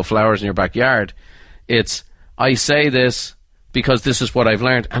you can grow flowers in your backyard. It's, I say this because this is what I've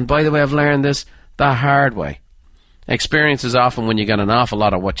learned. And by the way, I've learned this the hard way. Experience is often when you get an awful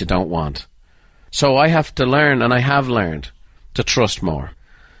lot of what you don't want. So I have to learn, and I have learned, to trust more,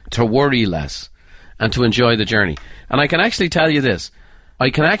 to worry less, and to enjoy the journey. And I can actually tell you this.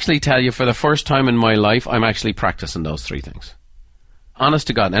 I can actually tell you for the first time in my life, I'm actually practicing those three things. Honest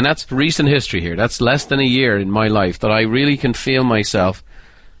to God. And that's recent history here. That's less than a year in my life that I really can feel myself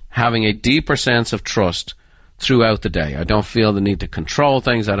having a deeper sense of trust throughout the day. I don't feel the need to control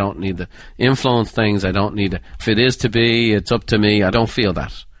things. I don't need to influence things. I don't need to, if it is to be, it's up to me. I don't feel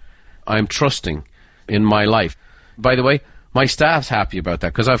that. I'm trusting in my life. By the way, my staff's happy about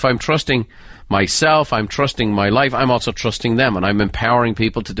that, because if I'm trusting myself, I'm trusting my life, I'm also trusting them, and I'm empowering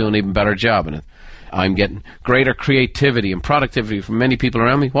people to do an even better job in it. I'm getting greater creativity and productivity from many people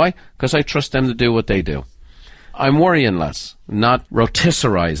around me. Why? Because I trust them to do what they do. I'm worrying less, not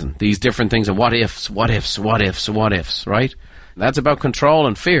rotisserizing these different things of what ifs, right? That's about control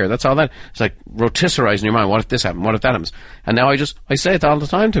and fear. That's all that. It's like rotisserizing your mind. What if this happened? What if that happens? And now I say it all the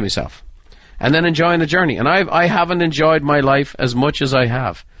time to myself. And then enjoying the journey. And I haven't enjoyed my life as much as I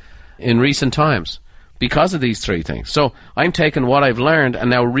have in recent times because of these three things. So I'm taking what I've learned and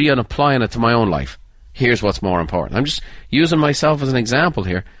now re-applying it to my own life. Here's what's more important. I'm just using myself as an example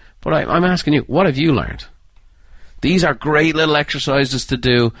here, but I'm asking you, what have you learned? These are great little exercises to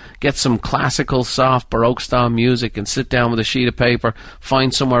do. Get some classical, soft, Baroque-style music and sit down with a sheet of paper.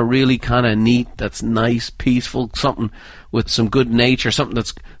 Find somewhere really kind of neat, that's nice, peaceful, something with some good nature, something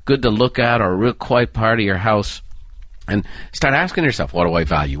that's good to look at, or a real quiet part of your house. And start asking yourself, what do I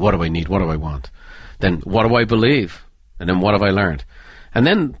value? What do I need? What do I want? Then what do I believe? And then what have I learned? And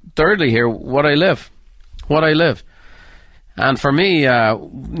then thirdly here, what I live. What I live. And for me,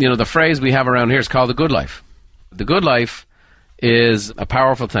 the phrase we have around here is called the good life. The good life is a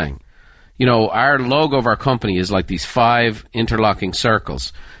powerful thing. You know, our logo of our company is like these 5 interlocking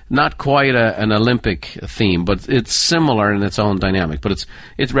circles. Not quite an Olympic theme, but it's similar in its own dynamic. But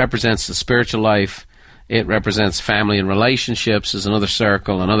it represents the spiritual life. It represents family and relationships is another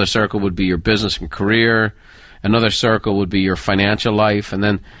circle. Another circle would be your business and career. Another circle would be your financial life. And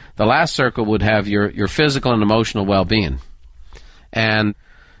then the last circle would have your physical and emotional well-being. And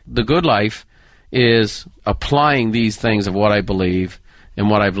the good life is applying these things of what I believe and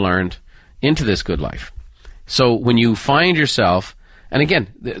what I've learned into this good life. So when you find yourself, and again,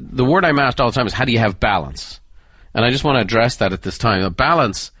 the word I'm asked all the time is, how do you have balance? And I just want to address that at this time. A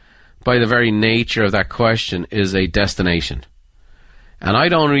balance, by the very nature of that question, is a destination. And I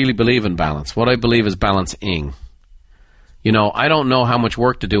don't really believe in balance. What I believe is balancing. You know, I don't know how much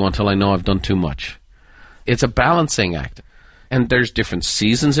work to do until I know I've done too much. It's a balancing act. And there's different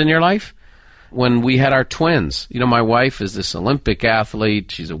seasons in your life. When we had our twins, you know, my wife is this Olympic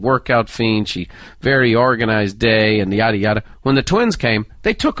athlete. She's a workout fiend. She very organized day and yada, yada. When the twins came,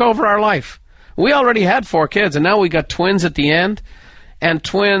 they took over our life. We already had 4 kids, and now we got twins at the end. And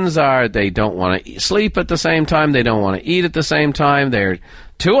twins they don't want to sleep at the same time. They don't want to eat at the same time. They're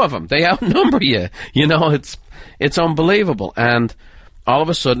 2 of them. They outnumber you. You know, it's unbelievable. And all of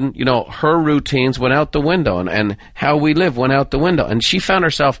a sudden, you know, her routines went out the window, and how we live went out the window. And she found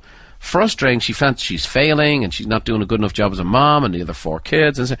herself frustrating. She felt she's failing and she's not doing a good enough job as a mom, and the other 4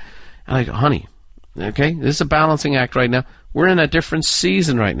 kids. And I go, honey, okay, this is a balancing act right now. We're in a different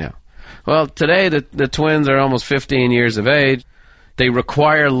season right now. Well, today the twins are almost 15 years of age. They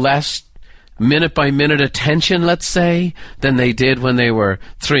require less minute-by-minute attention, let's say, than they did when they were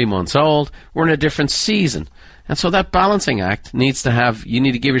 3 months old. We're in a different season. And so that balancing act needs to have, you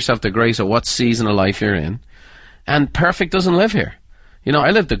need to give yourself the grace of what season of life you're in. And perfect doesn't live here. You know,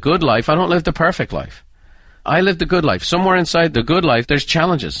 I live the good life. I don't live the perfect life. I live the good life. Somewhere inside the good life, there's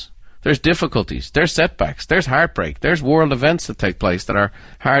challenges. There's difficulties. There's setbacks. There's heartbreak. There's world events that take place that are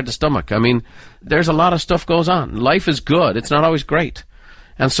hard to stomach. I mean, there's a lot of stuff goes on. Life is good. It's not always great.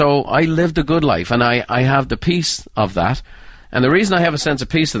 And so I live the good life, and I have the peace of that. And the reason I have a sense of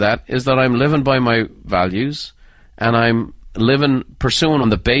peace of that is that I'm living by my values, and I'm pursuing on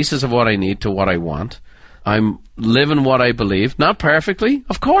the basis of what I need to what I want. I'm living what I believe. Not perfectly.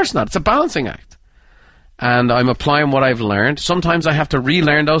 Of course not. It's a balancing act. And I'm applying what I've learned. Sometimes I have to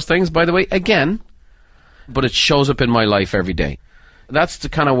relearn those things, by the way, again. But it shows up in my life every day. That's the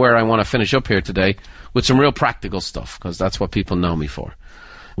kind of where I want to finish up here today with some real practical stuff, because that's what people know me for.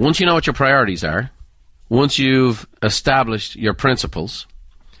 Once you know what your priorities are, once you've established your principles,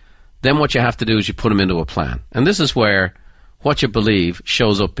 then what you have to do is you put them into a plan. And this is where what you believe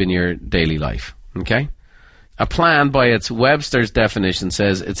shows up in your daily life. Okay? A plan, by its Webster's definition,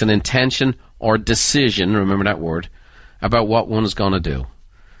 says it's an intention or decision, remember that word, about what one is going to do.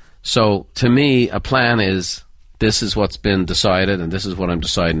 So, to me, a plan is, this is what's been decided and this is what I'm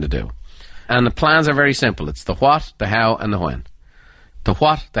deciding to do. And the plans are very simple. It's the what, the how, and the when. The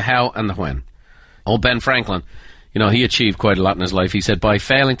what, the how, and the when. Old Ben Franklin, he achieved quite a lot in his life. He said, by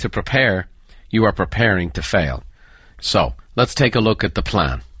failing to prepare, you are preparing to fail. So, let's take a look at the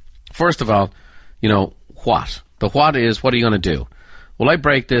plan. First of all, what? The what is, what are you going to do? Well, I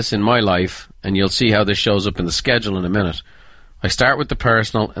break this in my life, and you'll see how this shows up in the schedule in a minute. I start with the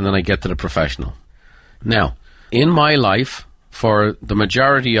personal, and then I get to the professional. Now, in my life, for the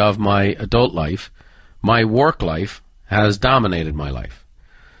majority of my adult life, my work life has dominated my life.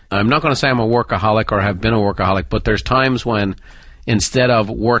 I'm not going to say I'm a workaholic or have been a workaholic, but there's times when instead of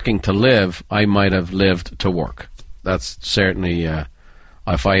working to live, I might have lived to work. That's certainly,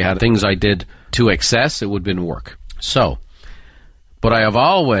 if I had things I did to excess, it would have been work. So, but I have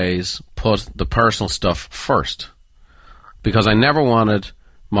always put the personal stuff first because I never wanted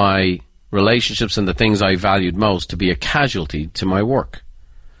my relationships and the things I valued most to be a casualty to my work.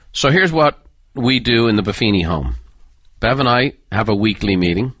 So here's what we do in the Buffini home. Bev and I have a weekly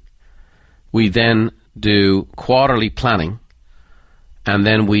meeting. We then do quarterly planning, and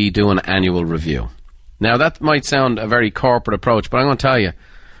then we do an annual review. Now, that might sound a very corporate approach, but I'm going to tell you,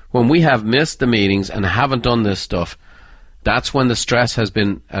 when we have missed the meetings and haven't done this stuff, that's when the stress has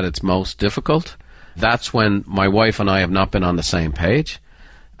been at its most difficult. That's when my wife and I have not been on the same page.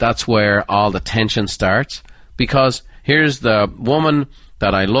 That's where all the tension starts, because here's the woman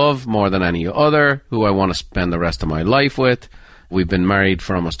that I love more than any other, who I want to spend the rest of my life with. We've been married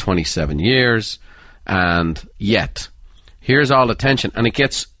for almost 27 years, and yet, here's all the tension, and it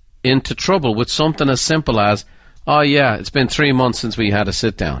gets into trouble with something as simple as, oh yeah, it's been 3 months since we had a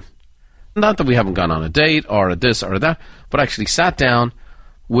sit down. Not that we haven't gone on a date or a this or that, but actually sat down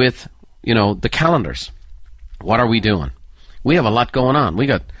with, the calendars. What are we doing? We have a lot going on. We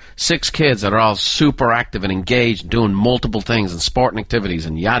got 6 kids that are all super active and engaged, doing multiple things and sporting activities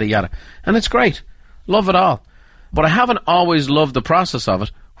and yada yada. And it's great. Love it all. But I haven't always loved the process of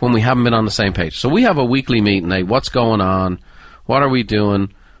it when we haven't been on the same page. So we have a weekly meeting. Hey, what's going on? What are we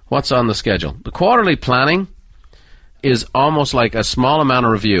doing? What's on the schedule? The quarterly planning is almost like a small amount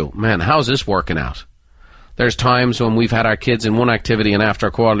of review. Man, how's this working out? There's times when we've had our kids in one activity and after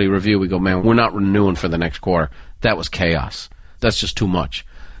a quarterly review we go, man, we're not renewing for the next quarter. That was chaos. That's just too much.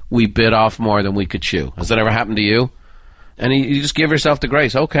 We bit off more than we could chew. Has that ever happened to you? And you just give yourself the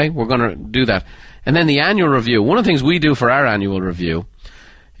grace. Okay, we're going to do that. And then the annual review. One of the things we do for our annual review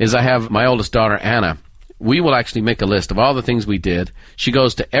is I have my oldest daughter, Anna. We will actually make a list of all the things we did. She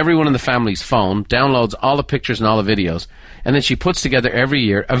goes to everyone in the family's phone, downloads all the pictures and all the videos, and then she puts together every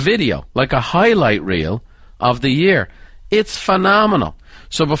year a video, like a highlight reel of the year. It's phenomenal.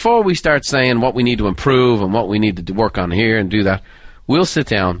 So before we start saying what we need to improve and what we need to work on here and do that, we'll sit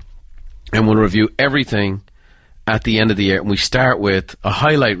down and we'll review everything at the end of the year. And we start with a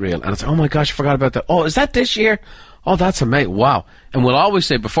highlight reel. And it's, oh my gosh, I forgot about that. Oh, is that this year? Oh, that's amazing. Wow. And we'll always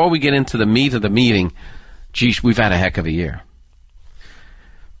say, before we get into the meat of the meeting, geez, we've had a heck of a year.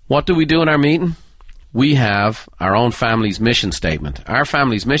 What do we do in our meeting? We have our own family's mission statement. Our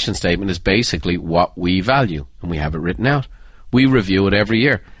family's mission statement is basically what we value, and we have it written out. We review it every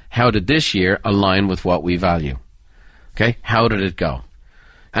year. How did this year align with what we value? Okay, how did it go?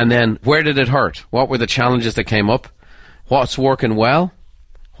 And then, where did it hurt? What were the challenges that came up? What's working well?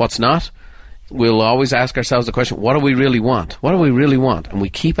 What's not? We'll always ask ourselves the question, what do we really want? What do we really want? And we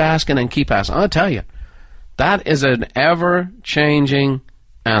keep asking and keep asking. I'll tell you, that is an ever-changing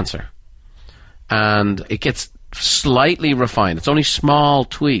answer. And it gets slightly refined. It's only small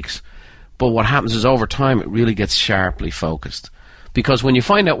tweaks. But what happens is over time it really gets sharply focused. Because when you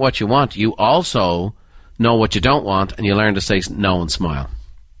find out what you want, you also know what you don't want, and you learn to say no and smile.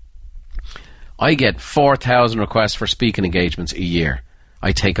 I get 4,000 requests for speaking engagements a year.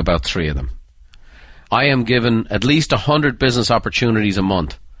 I take about 3 of them. I am given at least 100 business opportunities a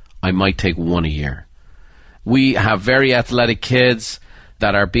month. I might take 1 a year. We have very athletic kids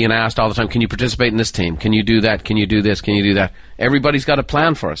that are being asked all the time, can you participate in this team? Can you do that? Can you do this? Can you do that? Everybody's got a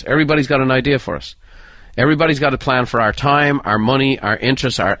plan for us. Everybody's got an idea for us. Everybody's got a plan for our time, our money, our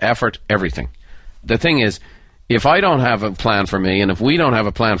interests, our effort, everything. The thing is, if I don't have a plan for me, and if we don't have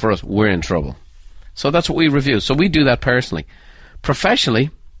a plan for us, we're in trouble. So that's what we review. So we do that personally. Professionally,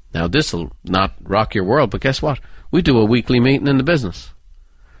 now this will not rock your world, but guess what? We do a weekly meeting in the business.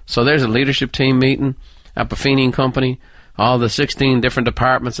 So there's a leadership team meeting at Buffini and Company. All the 16 different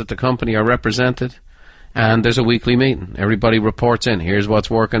departments at the company are represented, and there's a weekly meeting. Everybody reports in. Here's what's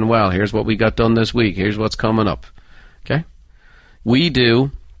working well. Here's what we got done this week. Here's what's coming up. Okay? We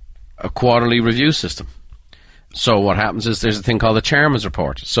do a quarterly review system. So what happens is there's a thing called the Chairman's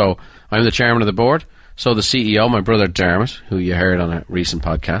Report. So I'm the chairman of the board. So the CEO, my brother Dermot, who you heard on a recent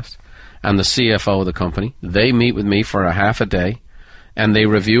podcast, and the CFO of the company, they meet with me for a half a day, and they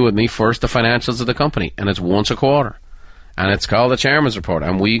review with me first the financials of the company, and it's once a quarter. And it's called the Chairman's Report.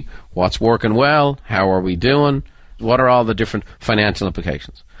 And what's working well, how are we doing, what are all the different financial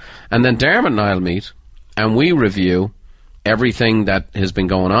implications. And then Dermot and I will meet, and we review everything that has been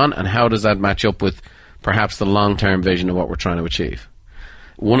going on, and how does that match up with perhaps the long-term vision of what we're trying to achieve.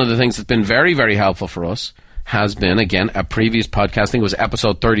 One of the things that's been very, very helpful for us has been, again, a previous podcast, I think it was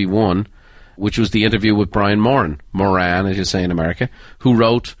episode 31, which was the interview with Brian Moran, as you say in America, who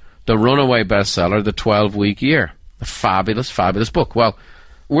wrote the runaway bestseller, The 12-Week Year. A fabulous, fabulous book. Well,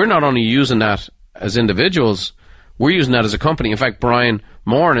 we're not only using that as individuals, we're using that as a company. In fact, Brian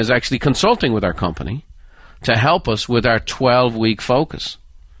Moran is actually consulting with our company to help us with our 12-week focus.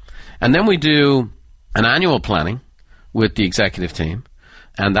 And then we do an annual planning with the executive team,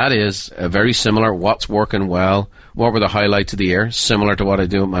 and that is very similar. What's working well? What were the highlights of the year? Similar to what I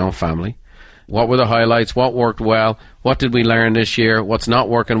do with my own family. What were the highlights? What worked well? What did we learn this year? What's not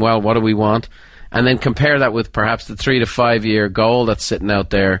working well? What do we want? And then compare that with perhaps the 3 to 5 year goal that's sitting out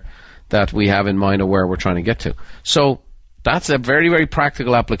there that we have in mind of where we're trying to get to. So that's a very, very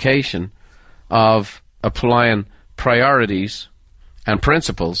practical application of applying priorities and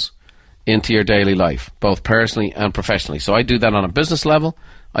principles into your daily life, both personally and professionally. So I do that on a business level.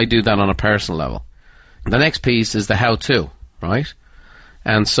 I do that on a personal level. The next piece is the how-to, right?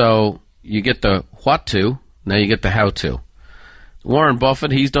 And so you get the what to, now you get the how-to. Warren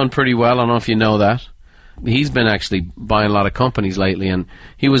Buffett, he's done pretty well. I don't know if you know that. He's been actually buying a lot of companies lately, and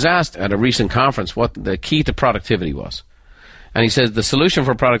he was asked at a recent conference what the key to productivity was. And he says the solution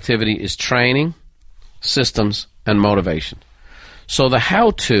for productivity is training, systems, and motivation. So the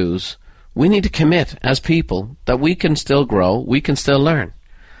how-tos, we need to commit as people that we can still grow, we can still learn.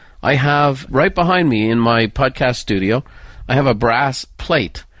 I have, right behind me in my podcast studio, I have a brass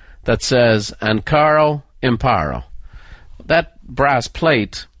plate that says, Ancaro Imparo. That brass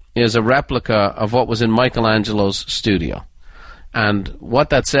plate is a replica of what was in Michelangelo's studio. And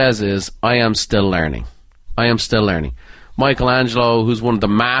what that says is, I am still learning. I am still learning. Michelangelo, who's one of the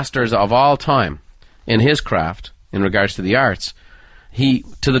masters of all time in his craft, in regards to the arts, he,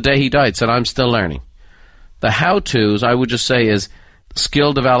 to the day he died, said, I'm still learning. The how-tos, I would just say, is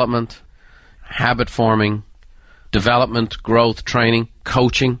skill development, habit forming, development, growth, training,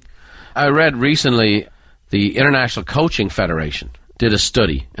 coaching. I read recently the International Coaching Federation did a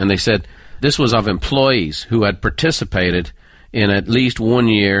study, and they said this was of employees who had participated in at least 1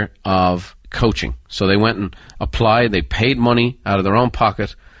 year of coaching. So they went and applied, they paid money out of their own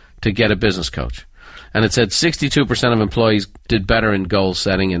pocket to get a business coach. And it said 62% of employees did better in goal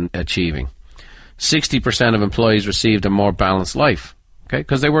setting and achieving. 60% of employees received a more balanced life, okay,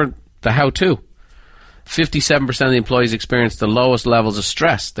 because they were the how-to. 57% of the employees experienced the lowest levels of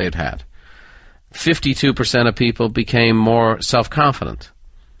stress they'd had. 52% of people became more self-confident.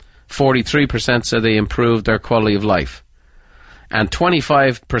 43% said they improved their quality of life. And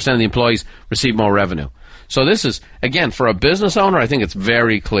 25% of the employees received more revenue. So this is, again, for a business owner, I think it's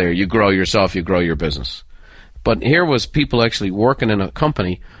very clear. You grow yourself, you grow your business. But here was people actually working in a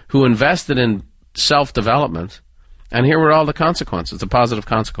company who invested in self-development, and here were all the consequences, the positive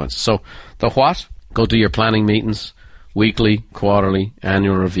consequences. So the what, go do your planning meetings, weekly, quarterly,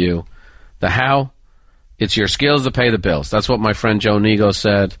 annual review. The how, it's your skills that pay the bills. That's what my friend Joe Nego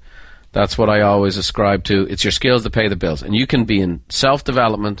said. That's what I always ascribe to. It's your skills that pay the bills. And you can be in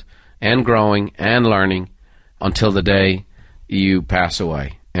self-development and growing and learning until the day you pass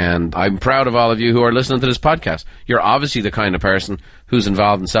away. And I'm proud of all of you who are listening to this podcast. You're obviously the kind of person who's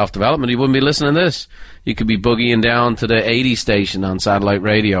involved in self-development. You wouldn't be listening to this. You could be boogieing down to the 80 station on satellite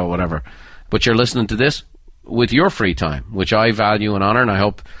radio or whatever. But you're listening to this with your free time, which I value and honor, and I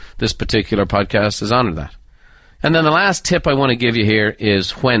hope this particular podcast has honored that. And then the last tip I want to give you here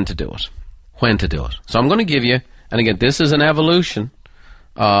is when to do it. When to do it. So I'm going to give you, and again, this is an evolution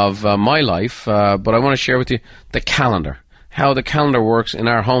of my life, but I want to share with you the calendar, how the calendar works in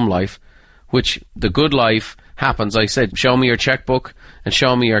our home life, which the good life happens. I said, show me your checkbook and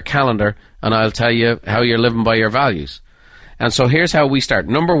show me your calendar, and I'll tell you how you're living by your values. And so here's how we start.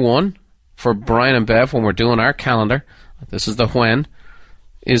 Number one, for Brian and Bev, when we're doing our calendar, this is the when,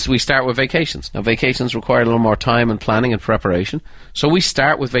 is we start with vacations. Now, vacations require a little more time and planning and preparation, so we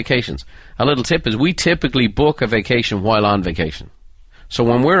start with vacations. A little tip is we typically book a vacation while on vacation. So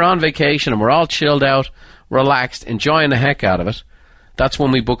when we're on vacation and we're all chilled out, relaxed, enjoying the heck out of it, that's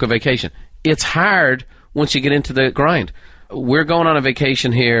when we book a vacation. It's hard once you get into the grind. We're going on a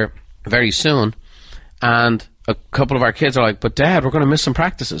vacation here very soon, and a couple of our kids are like, but Dad, we're going to miss some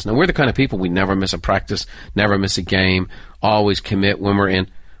practices. Now, we're the kind of people, we never miss a practice, never miss a game, always commit when we're in.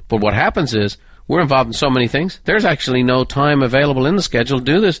 But what happens is, we're involved in so many things, there's actually no time available in the schedule to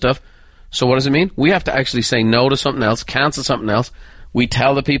do this stuff. So what does it mean? We have to actually say no to something else, cancel something else. We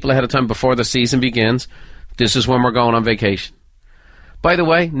tell the people ahead of time before the season begins, this is when we're going on vacation. By the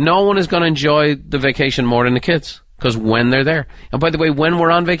way, no one is going to enjoy the vacation more than the kids, because when they're there. And by the way, when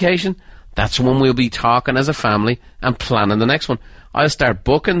we're on vacation, that's when we'll be talking as a family and planning the next one. I'll start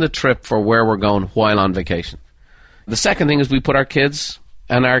booking the trip for where we're going while on vacation. The second thing is we put our kids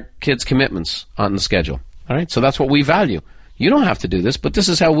and our kids' commitments on the schedule. All right, so that's what we value. You don't have to do this, but this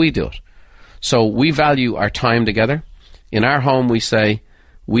is how we do it. So we value our time together. In our home, we say,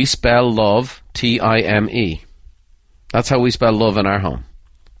 we spell love, T-I-M-E. That's how we spell love in our home,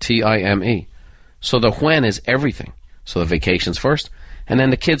 T-I-M-E. So the when is everything. So the vacation's first, and then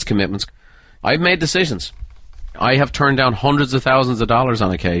the kids' commitments. I've made decisions. I have turned down hundreds of thousands of dollars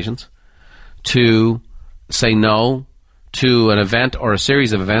on occasions to say no to an event or a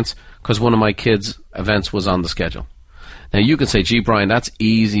series of events because one of my kids' events was on the schedule. Now, you can say, gee, Brian, that's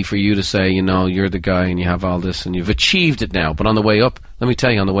easy for you to say, you know, you're the guy and you have all this and you've achieved it now. But on the way up, let me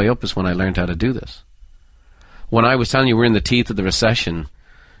tell you, on the way up is when I learned how to do this. When I was telling you we're in the teeth of the recession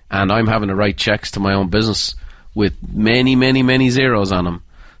and I'm having to write checks to my own business with many, many, many zeros on them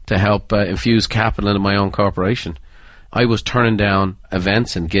to help infuse capital into my own corporation, I was turning down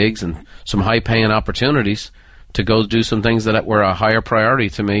events and gigs and some high-paying opportunities to go do some things that were a higher priority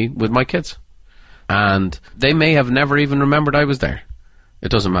to me with my kids. And they may have never even remembered I was there. It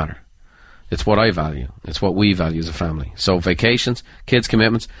doesn't matter. It's what I value. It's what we value as a family. So vacations, kids'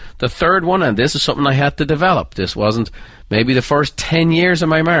 commitments. The third one, and this is something I had to develop. This wasn't maybe the first 10 years of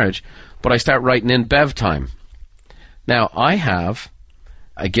my marriage, but I start writing in Bev time. Now, I have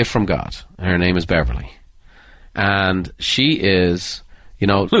a gift from God. Her name is Beverly. And she is, you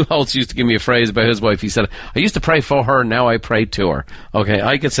know, Lou Holtz used to give me a phrase about his wife. He said, I used to pray for her, now I pray to her. Okay,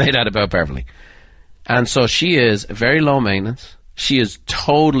 I could say that about Beverly. And so she is very low maintenance. She is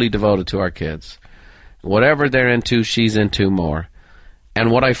totally devoted to our kids. Whatever they're into, she's into more.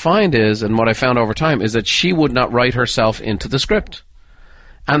 And what I find is, and what I found over time, is that she would not write herself into the script.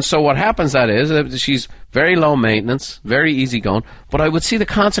 And so what happens that is, she's very low maintenance, very easygoing, but I would see the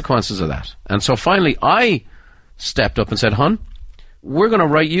consequences of that. And so finally I stepped up and said, hon, we're going to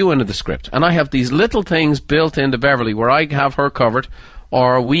write you into the script. And I have these little things built into Beverly where I have her covered,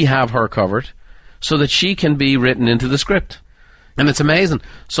 or we have her covered, so that she can be written into the script. And it's amazing.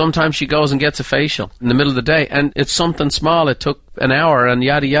 Sometimes she goes and gets a facial in the middle of the day, and it's something small. It took an hour, and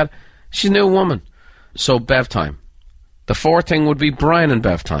yada, yada. She's a new woman. So Bev time. The fourth thing would be Brian and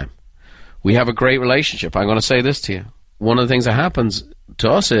Bev time. We have a great relationship. I'm going to say this to you. One of the things that happens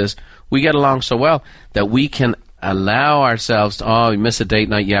to us is we get along so well that we can allow ourselves to, we miss a date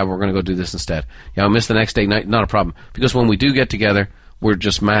night, yeah, we're going to go do this instead. Yeah, we miss the next date night, not a problem. Because when we do get together, we're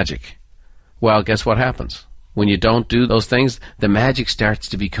just magic. Well, guess what happens? When you don't do those things, the magic starts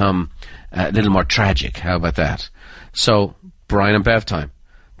to become a little more tragic. How about that? So, Brian and Bev time.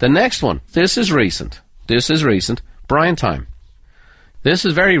 The next one, this is recent. Brian time. This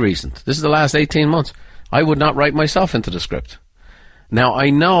is very recent. This is the last 18 months. I would not write myself into the script. Now, I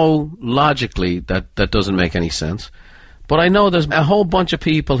know logically that doesn't make any sense, but I know there's a whole bunch of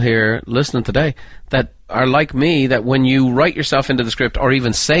people here listening today that are like me, that when you write yourself into the script or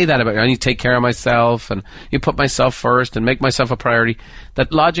even say that about, I need to take care of myself and you put myself first and make myself a priority,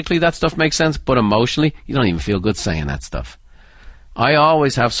 that logically that stuff makes sense, but emotionally you don't even feel good saying that stuff. I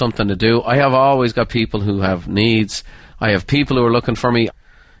always have something to do. I have always got people who have needs. I have people who are looking for me.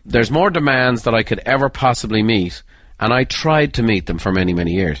 There's more demands that I could ever possibly meet, and I tried to meet them for many,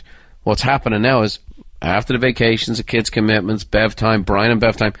 many years. What's happening now is, after the vacations, the kids' commitments, Bev time, Brian and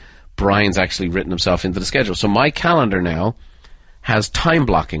Bev time, Brian's actually written himself into the schedule. So my calendar now has time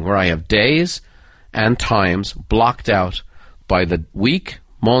blocking, where I have days and times blocked out by the week,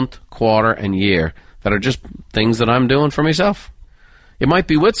 month, quarter, and year that are just things that I'm doing for myself. It might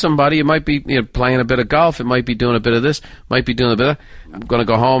be with somebody. It might be playing a bit of golf. It might be doing a bit of this. Might be doing a bit of that. I'm going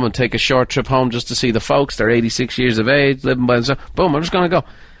to go home and take a short trip home just to see the folks. They're 86 years of age, living by themselves. Boom, I'm just going to go.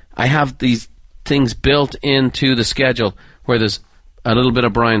 I have these things built into the schedule where there's a little bit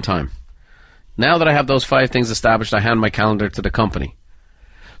of Brian time. Now that I have those 5 things established, I hand my calendar to the company.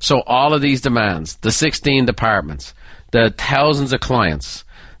 So all of these demands, the 16 departments, the thousands of clients,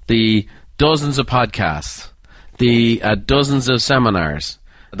 the dozens of podcasts, the dozens of seminars,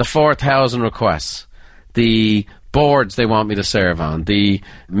 the 4,000 requests, the boards they want me to serve on, the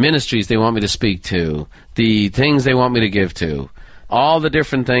ministries they want me to speak to, the things they want me to give to, all the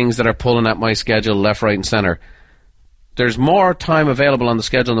different things that are pulling at my schedule left, right, and center. There's more time available on the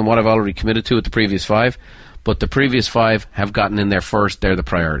schedule than what I've already committed to at the previous 5, but the previous 5 have gotten in there first. They're the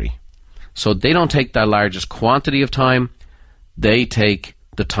priority. So they don't take the largest quantity of time. They take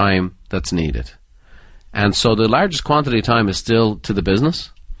the time that's needed. And so the largest quantity of time is still to the business,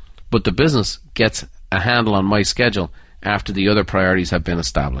 but the business gets a handle on my schedule after the other priorities have been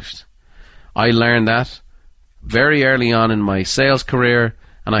established. I learned that very early on in my sales career,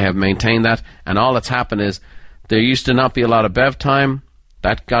 and I have maintained that, and all that's happened is there used to not be a lot of Bev time.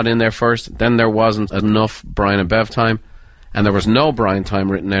 That got in there first. Then there wasn't enough Brian and Bev time, and there was no Brian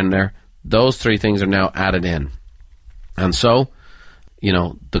time written in there. Those 3 things are now added in. And so,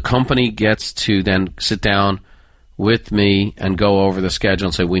 the company gets to then sit down with me and go over the schedule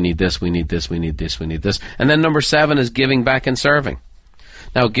and say, we need this, we need this, we need this, we need this. And then number 7 is giving back and serving.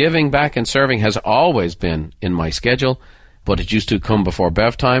 Now, giving back and serving has always been in my schedule, but it used to come before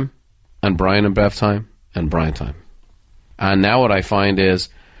Bev time and Brian and Bev time and Brian time. And now what I find is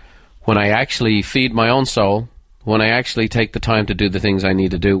when I actually feed my own soul, when I actually take the time to do the things I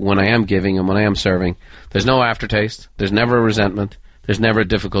need to do, when I am giving and when I am serving, there's no aftertaste, there's never a resentment, there's never a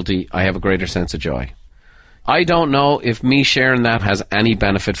difficulty. I have a greater sense of joy. I don't know if me sharing that has any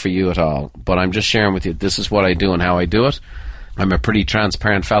benefit for you at all, but I'm just sharing with you, this is what I do and how I do it. I'm a pretty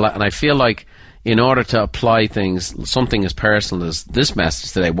transparent fella, and I feel like in order to apply things, something as personal as this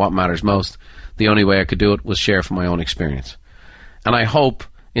message today, what matters most, the only way I could do it was share from my own experience. And I hope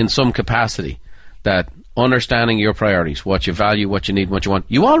in some capacity that understanding your priorities, what you value, what you need, what you want,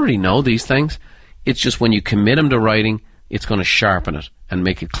 you already know these things. It's just when you commit them to writing, it's going to sharpen it and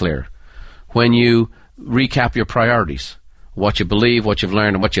make it clear. When you recap your priorities, what you believe, what you've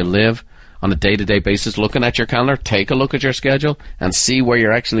learned, and what you live on a day-to-day basis, looking at your calendar, take a look at your schedule and see where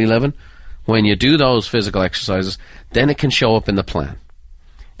you're actually living. When you do those physical exercises, then it can show up in the plan.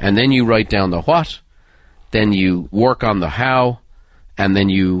 And then you write down the what, then you work on the how, and then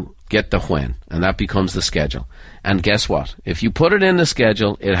you get the when, and that becomes the schedule. And guess what? If you put it in the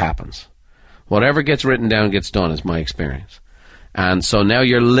schedule, it happens. Whatever gets written down gets done, is my experience. And so now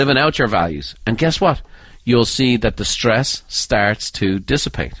you're living out your values. And guess what? You'll see that the stress starts to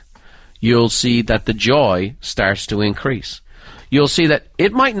dissipate. You'll see that the joy starts to increase. You'll see that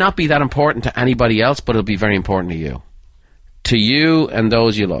it might not be that important to anybody else, but it'll be very important to you. To you and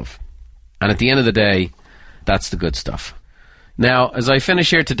those you love. And at the end of the day, that's the good stuff. Now, as I finish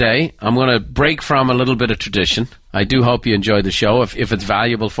here today, I'm going to break from a little bit of tradition. I do hope you enjoy the show. If it's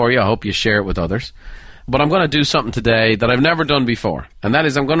valuable for you, I hope you share it with others. But I'm going to do something today that I've never done before, and that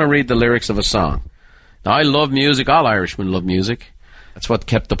is I'm going to read the lyrics of a song. Now, I love music. All Irishmen love music. That's what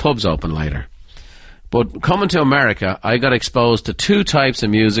kept the pubs open later. But coming to America, I got exposed to 2 types of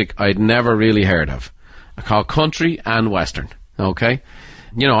music I'd never really heard of. I call country and western, okay?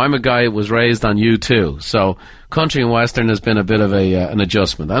 I'm a guy who was raised on U2, so country and western has been a bit of an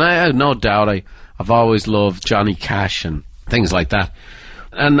adjustment. And I have no doubt I've always loved Johnny Cash and things like that.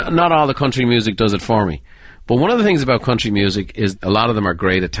 And not all the country music does it for me. But one of the things about country music is a lot of them are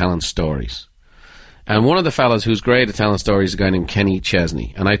great at telling stories. And one of the fellas who's great at telling stories is a guy named Kenny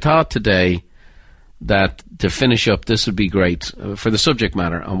Chesney. And I thought today that to finish up, this would be great for the subject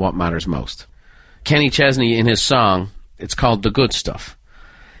matter on what matters most. Kenny Chesney, in his song, it's called The Good Stuff.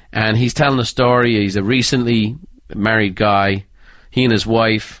 And he's telling a story. He's a recently married guy. He and his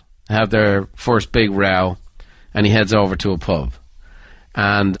wife have their first big row, and he heads over to a pub.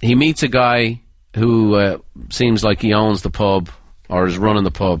 And he meets a guy who seems like he owns the pub or is running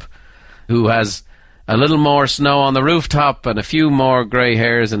the pub, who has a little more snow on the rooftop and a few more grey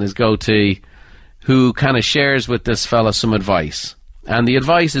hairs in his goatee, who kind of shares with this fella some advice. And the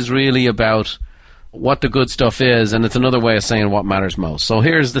advice is really about what the good stuff is, and it's another way of saying what matters most. So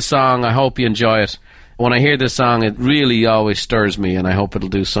here's the song. I hope you enjoy it. When I hear this song, it really always stirs me, and I hope it'll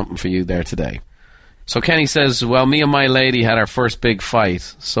do something for you there today. So Kenny says, well, me and my lady had our first big fight,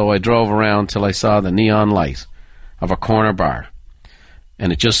 so I drove around till I saw the neon light of a corner bar,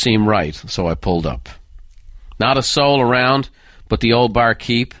 and it just seemed right, so I pulled up. Not a soul around, but the old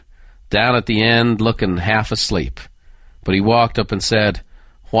barkeep, down at the end looking half asleep. But he walked up and said,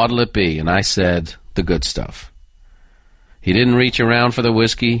 what'll it be? And I said, the good stuff. He didn't reach around for the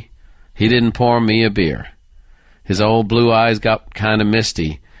whiskey. He didn't pour me a beer. His old blue eyes got kind of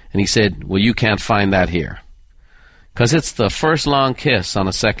misty, and he said, well, you can't find that here. 'cause it's the first long kiss on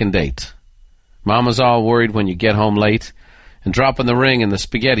a second date. Mama's all worried when you get home late and dropping the ring in the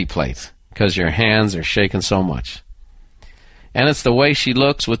spaghetti plate 'cause your hands are shaking so much. And it's the way she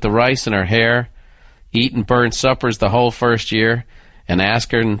looks with the rice in her hair, eating burnt suppers the whole first year, and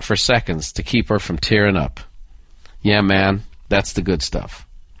asking for seconds to keep her from tearing up. Yeah, man, that's the good stuff.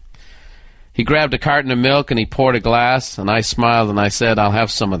 He grabbed a carton of milk and he poured a glass, and I smiled and I said, I'll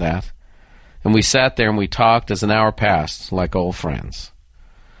have some of that. And we sat there and we talked as an hour passed, like old friends.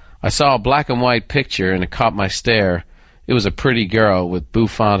 I saw a black and white picture and it caught my stare. It was a pretty girl with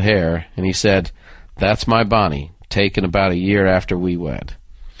bouffant hair, and he said, that's my Bonnie, taken about a year after we wed.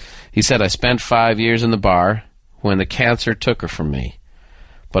 He said, I spent 5 years in the bar when the cancer took her from me.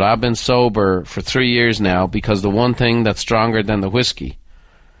 But I've been sober for 3 years now because the one thing that's stronger than the whiskey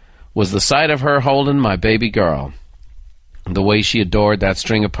was the sight of her holding my baby girl. The way she adored that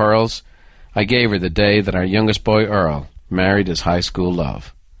string of pearls I gave her the day that our youngest boy, Earl, married his high school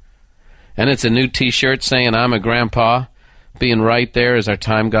love. And it's a new T-shirt saying I'm a grandpa, being right there as our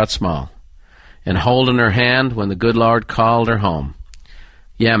time got small, and holding her hand when the good Lord called her home.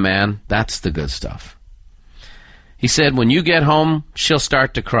 Yeah, man, that's the good stuff. He said, when you get home, she'll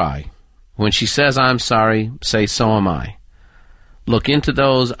start to cry. When she says I'm sorry, say so am I. Look into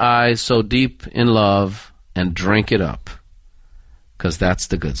those eyes so deep in love and drink it up, 'cause that's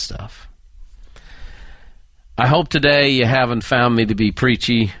the good stuff. I hope today you haven't found me to be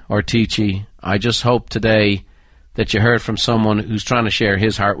preachy or teachy. I just hope today that you heard from someone who's trying to share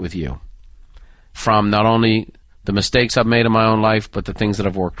his heart with you, from not only the mistakes I've made in my own life, but the things that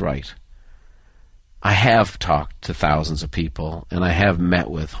have worked right. I have talked to thousands of people, and I have met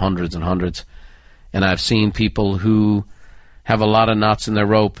with hundreds and hundreds, and I've seen people who have a lot of knots in their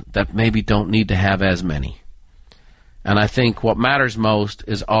rope that maybe don't need to have as many. And I think what matters most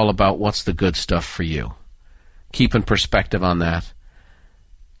is all about what's the good stuff for you. Keeping perspective on that,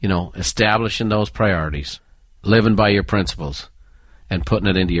 establishing those priorities, living by your principles, and putting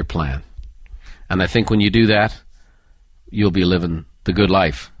it into your plan. And I think when you do that, you'll be living the good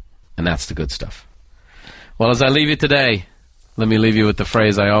life, and that's the good stuff. Well, as I leave you today, let me leave you with the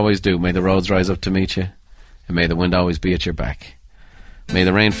phrase I always do. May the roads rise up to meet you, and may the wind always be at your back. May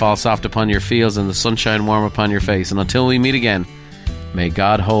the rain fall soft upon your fields and the sunshine warm upon your face. And until we meet again, may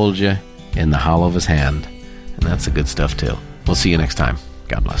God hold you in the hollow of his hand. And that's the good stuff, too. We'll see you next time.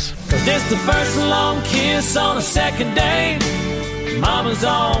 God bless. 'Cause it's the first long kiss on a second date. Mama's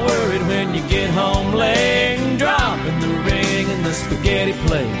all worried when you get home late, dropping the ring in the spaghetti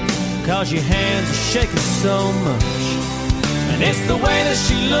plate, 'cause your hands are shaking so much. And it's the way that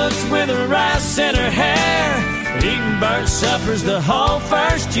she looks with her rice in her hair, eating burnt suppers the whole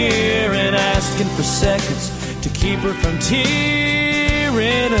first year, and asking for seconds to keep her from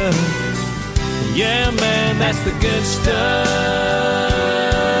tearing up. Yeah, man, that's the good stuff.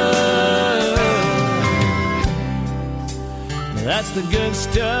 That's the good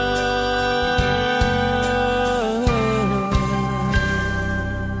stuff.